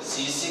ನೋಡ್ರಿ,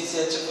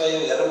 C6H5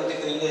 aromatic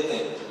ರಿಂಗ್ ಐತೆ.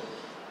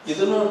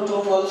 ಇದನ್ನು 2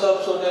 moles of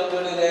sodium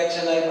ಜೋಡಿ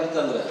reaction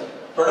ಆಗಿಬಿಡ್ತಂದ್ರೆ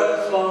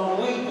product form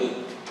will be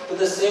with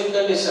the same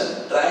condition.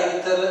 Dry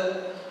ether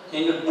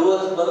ಹಿಂಗೆ ಡೂ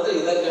ಅಂತ ಬರೆದ್ರೆ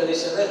ಇದೇ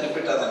ಕಂಡೀಷನ್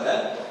ರಿಪೀಟ್ ಆದಂಗೆ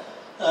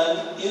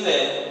ಇಲ್ಲೇ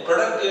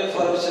ಪ್ರಾಡಕ್ಟ್ ಏನು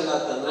formation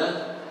ಆಗ್ತಂದ್ರೆ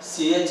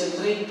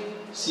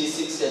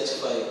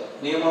CH3C6H5.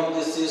 Name of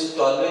this is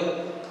toluene.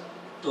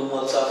 2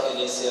 moles of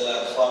NaCl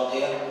are formed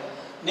here.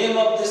 Name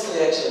of this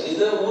reaction,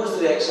 ಇದು Wurtz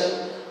reaction.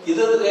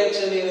 ಇದರ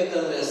reaction ಏನೈತೆ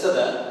ಅಂದ್ರೆ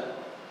ಹೆಸರು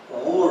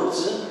Wurtz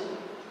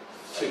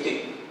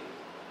fitting.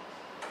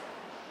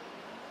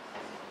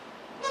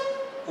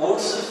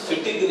 Wurtz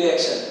fitting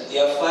reaction,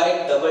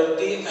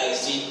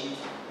 FITTIG.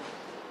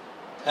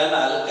 An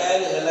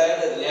alkyl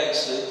halide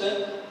reacts with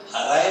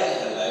aryl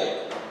halide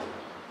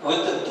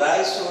with dry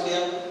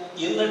sodium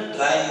in a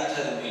dry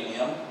ether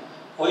medium,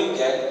 we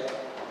get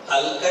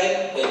alkyl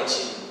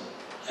benzene,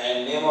 and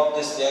name of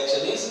this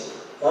reaction is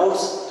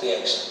Wurtz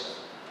reaction.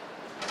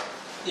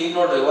 ಈಗ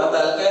ನೋಡ್ರಿ, ಒಂದು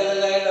alkyl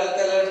halide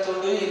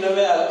ತಗೊಂಡ್ವಿ,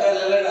 ಇನ್ನೊಮ್ಮೆ alkyl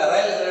halide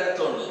aryl halide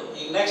ತಗೊಂಡ್ವಿ.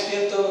 ಈಗ next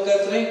ಏನು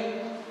ತಗೋಬೇಕಂತ್ರಿ?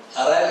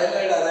 aryl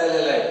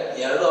halide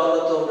ಎರಡು ಅವನ್ನ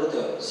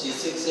ತಗೊಂಡ್ಬಿಡ್ತೇವೆ.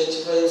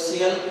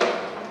 C6H5Cl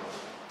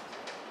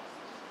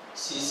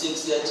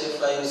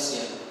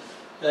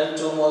and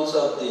 2 moles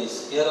of these.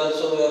 Here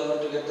also we are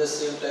going to get the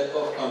same type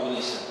of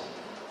combination.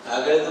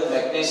 ಹಾಗಾದ್ರೆ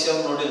ಮ್ಯಾಗ್ನೀಷಿಯಂ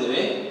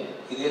ನೋಡಿದ್ವಿ,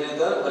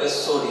 ಇದೇನಿದೆ ಬರೀ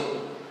sodium.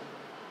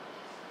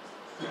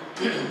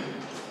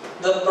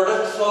 The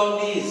product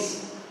formed is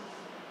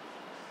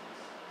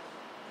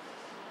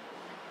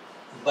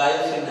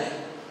biphenyl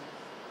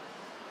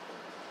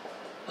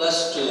plus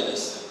 2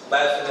 NaCl.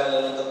 Biphenyl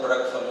ಅನ್ನೋದು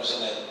product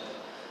formation ಆಗಿದೆ.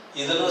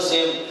 ಇದನ್ನು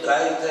same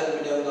dry ether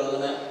ಮೀಡಿಯಂಗಳಿಗೆ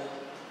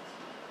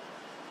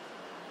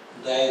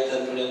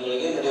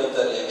ನಡೆಯುವಂಥ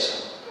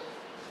reaction.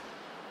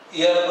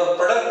 ಎರಡು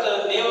product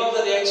name of the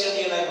reaction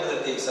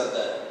ಏನಾಗ್ಬಿಡುತ್ತೆ ಈಗ ಸದ್ದ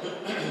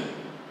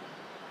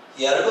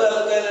ಎರಡು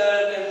alkyl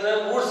halide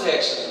Wurtz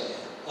reaction ಇದೆ.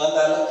 ಒಂದು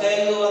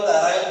alkyl ಒಂದು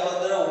aryl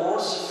ಬಂದ್ರೆ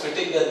Wurtz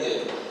fitting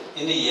ಅಂತೀವಿ.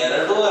 ಇನ್ನು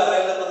ಎರಡು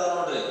aryl ಬಂದ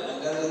ನೋಡ್ರಿ,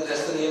 ಹಂಗಂದ್ರೆ ಇದ್ರ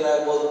ಹೆಸರು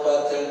ಏನಾಗ್ಬೋದಪ್ಪ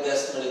ಅಂತ ಹೇಳಿ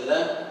ಗೆಸ್ ಮಾಡಿದ್ರೆ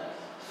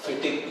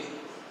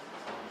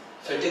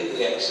fitting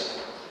reaction.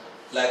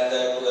 Like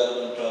that we are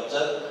going to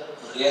observe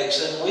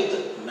reaction with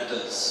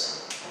metals.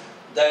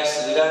 That's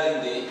regarding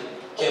the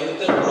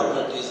chemical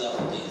properties of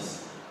these.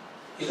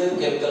 Even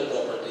chemical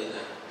properties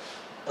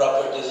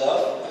of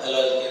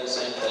haloalkanes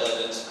and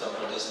haloarenes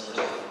properties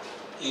ನೋಡಿದ್ವಿ.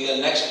 ಈಗ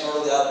ನೆಕ್ಸ್ಟ್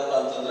ನೋಡೋದು ಯಾವ್ದಪ್ಪ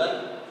ಅಂತಂದ್ರೆ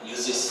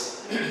ಯೂಸಸ್.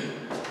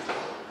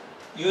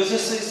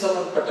 ಯೂಸಸ್ಗೆ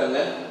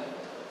ಸಂಬಂಧಪಟ್ಟಂಗೆ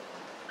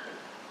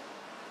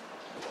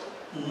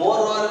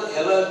moreover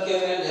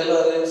haloalkane and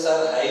haloarenes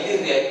are highly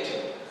reactive.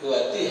 ಇವು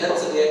ಅತಿ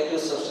ಹೆಚ್ಚು reactive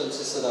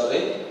substances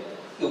ಅದಾವ್ರಿ.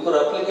 ಇವರ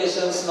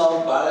ಅಪ್ಲಿಕೇಶನ್ಸ್ ನಾವು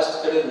ಭಾಳಷ್ಟು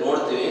ಕಡೆ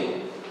ನೋಡ್ತೀವಿ.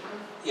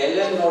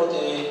 ಎಲ್ಲೆಲ್ಲಿ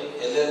ನೋಡ್ತೀವಿ,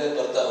 ಎಲ್ಲೆಲ್ಲಿ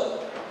ಬರ್ತಾವೆ.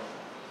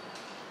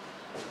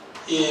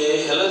 ಈ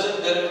ಹೆಲೋಜನ್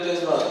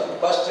ಡೆರಿವೇಟಿವ್ಸ್ ನೋಡಿ,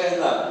 ಫಸ್ಟ್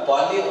ಹೇಳಿದ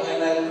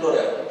polyvinyl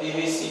chloride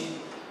PVC.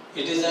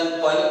 It is an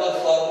polymer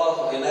form of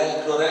vinyl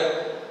chloride.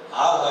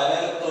 ಆ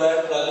ವಿನೈಲ್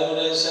ಕ್ಲೋರೈಡ್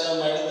ಪಾಲಿಮರೈಸೇಷನ್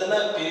ಮಾಡಿದ್ದನ್ನ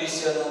PVC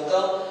ಅನ್ನುವಂಥ.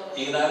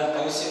 ಈಗ ನಾನು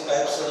PVC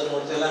ಪೈಪ್ಸ್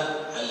ನೋಡ್ತಿಲ್ಲ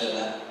ಅಲ್ಲೆಲ್ಲ.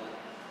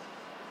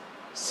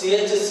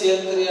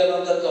 CHCl3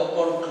 ಅನ್ನುವಂಥ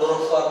ಕಂಪೌಂಡ್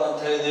ಕ್ಲೋರೋಫಾರ್ಮ್ ಅಂತ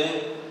ಹೇಳಿದ್ವಿ.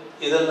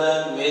 ಇದನ್ನ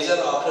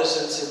ಮೇಜರ್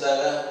ಆಪರೇಷನ್ಸ್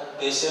ಇದ್ದಾಗ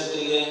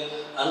ಪೇಷಂಟಿಗೆ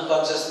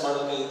ಅನ್ಕಾನ್ಷಿಯಸ್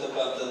ಮಾಡಬೇಕಾಗಿತ್ತಪ್ಪ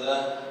ಅಂತಂದ್ರೆ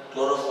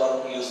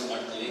ಕ್ಲೋರೋಫಾರ್ಮ್ ಯೂಸ್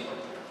ಮಾಡ್ತೀವಿ.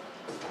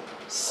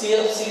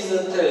 CFCs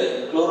ಅಂತೇಳಿ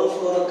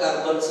ಕ್ಲೋರೋಫ್ಲೋರೋ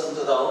ಕಾರ್ಬನ್ಸ್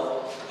ಅಂತದಾವು.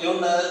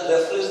 ಇವನ್ನ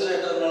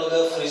ರೆಫ್ರಿಜರೇಟರ್ನೊಳಗೆ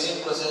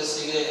ಫ್ರೀಜಿಂಗ್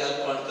ಪ್ರೊಸೆಸ್ಸಿಗೆ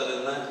ಹೆಲ್ಪ್ ಮಾಡ್ತಾರೆ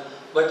ಇದನ್ನ.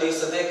 ಬಟ್ ಈಗ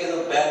ಸದ್ಯಕ್ಕೆ ಇದು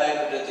ಬ್ಯಾನ್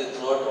ಆಗಿಬಿಟ್ಟೈತಿ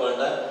ಥ್ರೂಔಟ್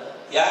ವರ್ಲ್ಡ್.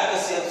 ಯಾಕೆ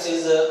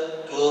CFCs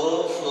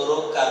ಕ್ಲೋರೋಫ್ಲೋರೋ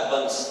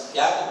ಕಾರ್ಬನ್ಸ್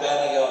ಯಾಕೆ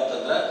ಬ್ಯಾನ್ ಆಗ್ಯಾವ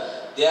ಅಂತಂದ್ರೆ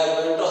they are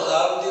going to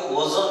harm the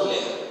ozone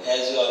layer. As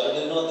you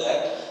already know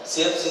that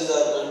CFCs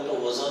are going to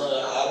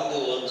harm the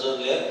ozone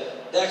layer.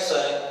 That's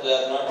why we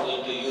are not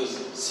going to use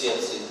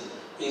CFCs.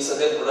 ಈ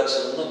ಸದ್ಯ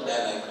production ಅನ್ನು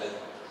ban ಆಗಿಬಿಟ್ಟಿದೆ.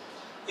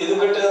 ಇದು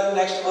ಬಿಟ್ಟು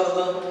next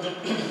ಬರೋದು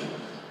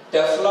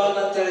Teflon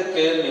ಅಂತೇಳಿ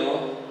ಕೇಳಿ ನೀವು.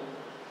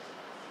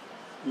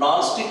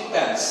 ನಾನ್ ಸ್ಟಿಕ್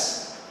ಪ್ಯಾನ್ಸ್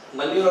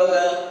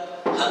ಮನೆಯೊಳಗೆ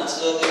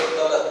ಹಂಚೋದು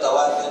ಇರ್ತಾವಲ್ಲ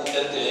ತವಾತಿ ಅಂತ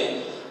ಹೇಳ್ತೀವಿ.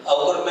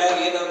 ಅವ್ರ ಮ್ಯಾಗ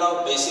ಏನಾದ್ರು ನಾವು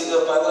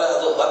ಬೇಯಿಸಿದ್ವಪ್ಪ ಅಂದ್ರೆ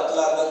ಅದು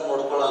ಹೊತ್ತಲಾರ್ದಂಗೆ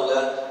ನೋಡ್ಕೊಳ್ಳಂಗ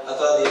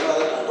ಅಥವಾ ಅದು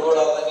ಏನಾದ್ರು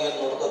ಅಂಟ್ಕೊಳ್ಳಾರ್ದಂಗೆ ಏನು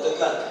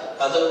ನೋಡ್ಕೋತಿಲ್ಲ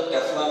ಅದು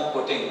ಟೆಫ್ಲಾನ್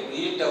ಕೋಟಿಂಗ್.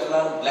 ಈ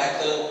ಟೆಫ್ಲಾನ್ ಬ್ಲ್ಯಾಕ್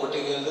ಕಲರ್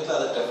ಕೋಟಿಂಗ್ ಏನಿರುತ್ತೆ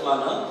ಅದು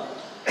ಟೆಫ್ಲಾನ್.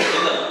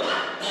 ಇದು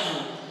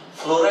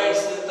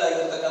ಫ್ಲೋರೈಡ್ಸ್ ಅಂತ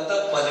ಆಗಿರ್ತಕ್ಕಂಥ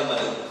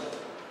ಪಾಲಿಮರ್. ಇದು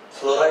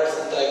ಫ್ಲೋರೈಡ್ಸ್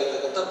ಅಂತ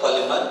ಆಗಿರ್ತಕ್ಕಂಥ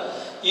ಪಾಲಿಮರ್.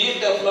 ಈ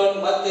ಟೆಫ್ಲಾನ್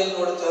ಮತ್ತೆ ಏನು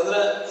ನೋಡುತ್ತೆ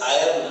ಅಂದ್ರೆ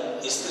ಐರನ್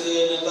ಇಸ್ತ್ರಿ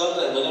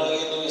ಏನಿರ್ತಾವಲ್ರಿ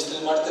ಮನೆಯೊಳಗೆ ನೀವು ಇಸ್ತ್ರಿ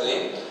ಮಾಡ್ತೀರಿ,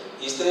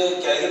 ಇಸ್ತ್ರಿ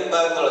ಕೆಳಗಿನ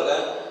ಭಾಗದೊಳಗೆ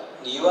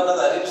ಇವನ್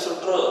ಅದು ಅರಿವು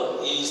ಸುಟ್ಟರು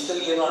ಈ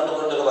ಇಸ್ತ್ರಿಗೆ ಏನು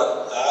ಅಂಟ್ಕೊಂಡಿರ್ಬಾರ್ದು.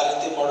 ಆ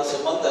ರೀತಿ ಮಾಡೋ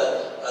ಸಂಬಂಧ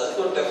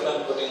ಅದಕ್ಕೂ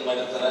ಟೆಫ್ಲಾನ್ ಕೋಟಿಂಗ್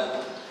ಮಾಡಿರ್ತಾರೆ.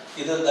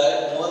 ಇದು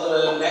ಹೋದ್ರೆ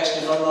ನೆಕ್ಸ್ಟ್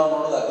ಇನ್ನೊಂದು ನಾವು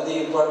ನೋಡೋದು ಅಗದಿ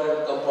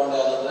ಇಂಪಾರ್ಟೆಂಟ್ ಕಂಪೌಂಡ್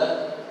ಯಾವುದಂದ್ರೆ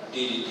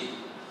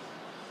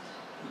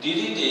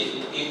DDT.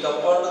 ಈ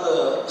ಕಂಪೌಂಡ್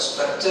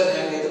ಸ್ಟ್ರಕ್ಚರ್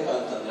ಹೆಂಗೈತಪ್ಪ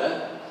ಅಂತಂದ್ರೆ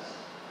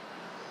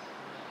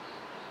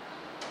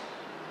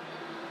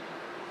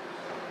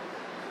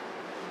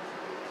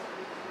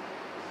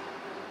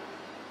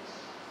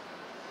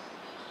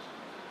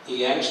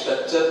ಈಗ ಹೆಂಗ್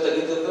ಸ್ಟ್ರಕ್ಚರ್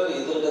ತೆಗಿತಿರ್ತಾರೆ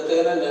ಇದ್ರ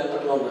ಜೊತೆಗೆ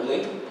ನೆನ್ಪಿಟ್ಕೊಂಡ್ಬಿಡ್ಲಿ.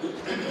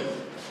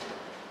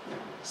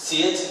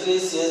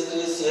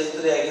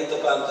 CH3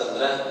 ಆಗಿತ್ತಪ್ಪ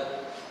ಅಂತಂದ್ರೆ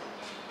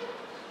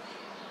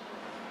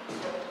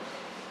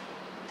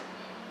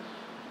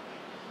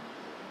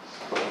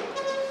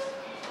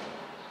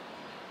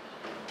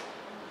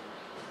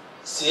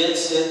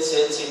CH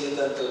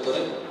ಹಿಂಗಿತ್ತು ಅಂತ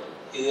ತಿಳ್ಕೊರಿ.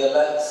 ಇದೆಲ್ಲ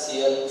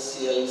Cl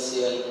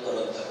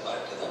ಬರುವಂತ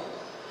ಪಾರ್ಟ್ ಇದು.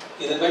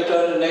 ಇದು ಬಿಟ್ಟು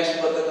ನೆಕ್ಸ್ಟ್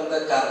ಬರ್ತಕ್ಕಂಥ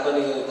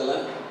ಕಾರ್ಬನ್ ಇರುತ್ತಲ್ಲ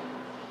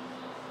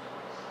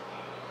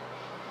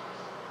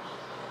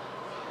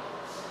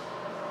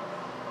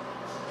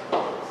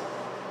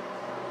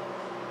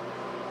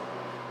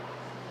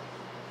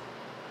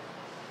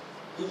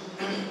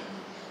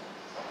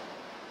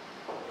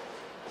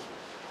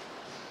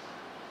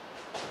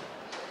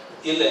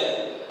ಇಲ್ಲೇ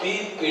P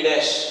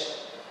ಡ್ಯಾಶ್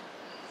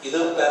ಇದು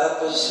ಪ್ಯಾರಾ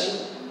ಪೊಸಿಷನ್,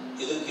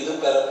 ಇದು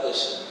para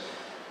position.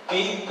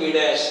 P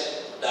dash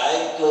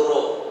dichloro,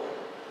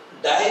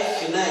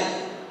 diphenyl,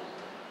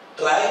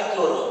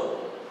 trichloro,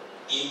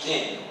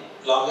 ethane.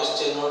 Longest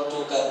chain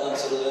 2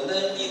 carbons ಇರೋದ್ರಿಂದ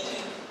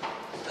ಈಥೇನ್.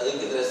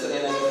 ಅದಕ್ಕೆ ಇದ್ರ ಹೆಸರು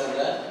ಏನಾಗಿದೆ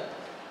ಅಂದ್ರೆ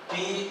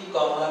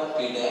P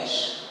dash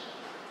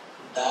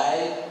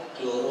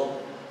dichloro,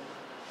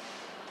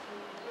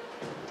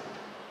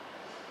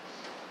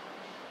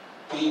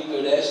 P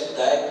dash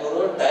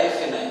dichloro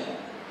diphenyl,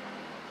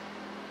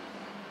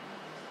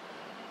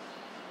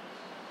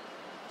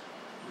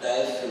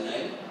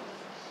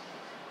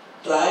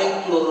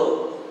 trichloro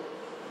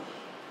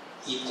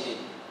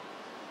ethane.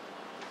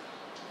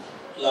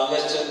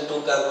 Longest chain 2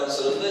 carbons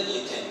ಇರೋದ್ರಿಂದ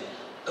ಈಥೇನ್.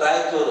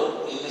 ಟ್ರೈಕ್ಲೋರೋ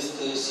ಇಲ್ಲಿ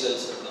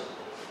CLs ಇರ್ತವೆ.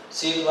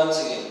 See once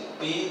again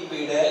P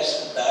dash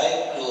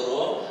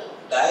dichloro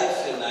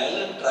diphenyl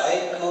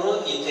trichloro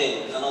ethane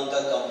ಅನ್ನುವಂಥ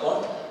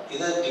ಕಂಪೌಂಡ್.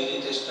 ಇದು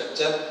DDT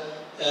ಸ್ಟ್ರಕ್ಚರ್.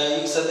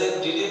 ಈಗ ಸದ್ಯ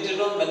DDT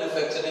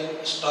ಮ್ಯಾನುಫ್ಯಾಕ್ಚರಿಂಗ್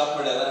ಸ್ಟಾಪ್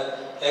ಮಾಡ್ಯಾರ.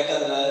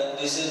 ಯಾಕಂದ್ರೆ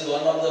this is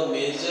one of the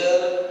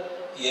major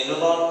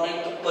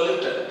environment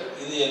pollutant.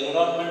 ಇದು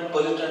ಎನ್ವಿರಾನ್ಮೆಂಟ್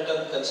ಪೊಲ್ಯೂಟೆಂಟ್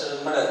ಅಂತ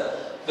ಕನ್ಸಿಡರ್ ಮಾಡ್ಯಾರ.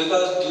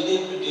 Because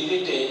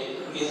DDT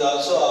is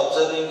also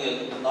observing in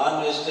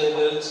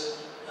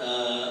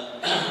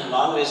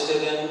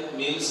non-vegetarian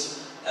meals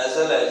as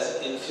well as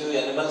in few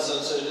animals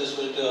also it is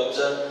going to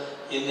observe.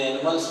 In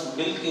animals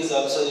milk is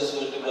also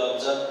going to be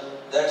observed.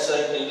 That's why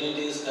DDT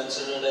is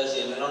considered as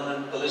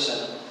environment pollution.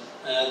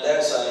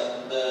 That's why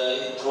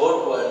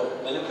throughout world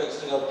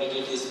manufacturing of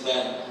DDT is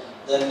banned.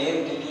 The name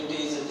DDT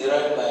is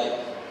derived by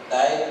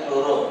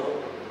dichloro,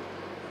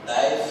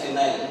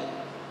 diphenyl,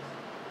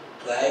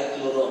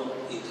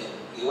 trichloroethane.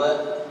 Iva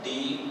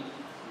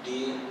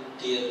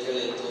DDT ಅಂತ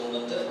ಹೇಳಿ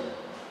ತಗೊಂಬಂತ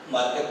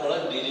market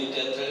ಒಳಗೆ DDT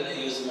ಅಂತ ಹೇಳಿ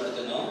use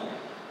ಮಾಡ್ತೀವಿ ನಾವು.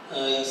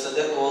 ಈಗ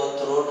ಸದ್ಯಕ್ಕೆ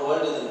throughout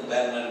world ಇದನ್ನು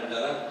ಬ್ಯಾನ್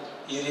ಮಾಡಿಬಿಟ್ಟಾರ.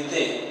 ಈ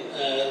ರೀತಿ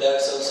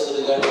that's also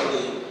regarding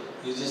the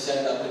uses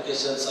and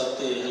applications of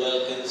the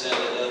Haloalkanes and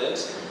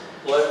Haloarenes.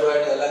 World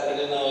wide ಎಲ್ಲ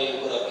ಕಡೆ ನಾವು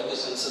ಇಬ್ಬರು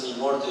ಅಪ್ಲಿಕೇಶನ್ಸ್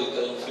ನೋಡ್ತೀವಿ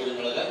ಕೆಲವು ಫೀಲ್ಡ್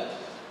ಒಳಗೆ.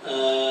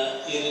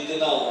 ಈ ರೀತಿ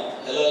ನಾವು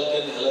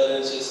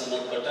Haloarenes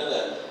ಸಂಬಂಧಪಟ್ಟಾಗ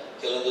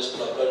ಕೆಲವೊಂದಿಷ್ಟು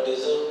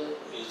ಪ್ರಾಪರ್ಟೀಸು,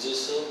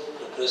 ಯೂಸಸ್ಸು,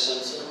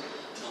 ಪ್ರಿಪ್ರೇಷನ್ಸು,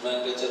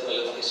 ನೋಮೆನ್ಕ್ಲೇಚರ್,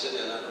 ಕ್ವಾಲಿಫಿಕೇಶನ್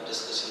ಎಲ್ಲಾನು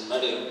ಡಿಸ್ಕಷನ್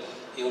ಮಾಡಿ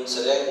ಇವನ್ನ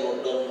ಸರಿಯಾಗಿ ನೋಟ್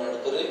ಡೌನ್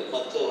ಮಾಡ್ಕೊರಿ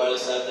ಮತ್ತು ಒಳ್ಳೆ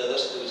ಸಾಧ್ಯ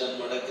ಆದಷ್ಟು ರಿವಿಷನ್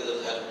ಮಾಡೋಕ್ಕೆ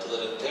ಇದ್ರದ್ದು ಹೆಲ್ಪ್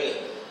ತಗೋರಿ ಅಂತೇಳಿ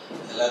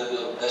ಎಲ್ಲರಿಗೂ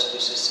ಬೆಸ್ಟ್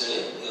ವಿಶೇಷ ಹೇಳಿ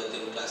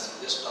ಇವತ್ತಿನ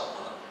ಕ್ಲಾಸಿಗೆ ಸ್ಟಾಪ್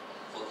ಮಾಡೋಣ.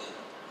 ಓಕೆ,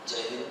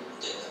 ಜೈ ಹಿಂದ್.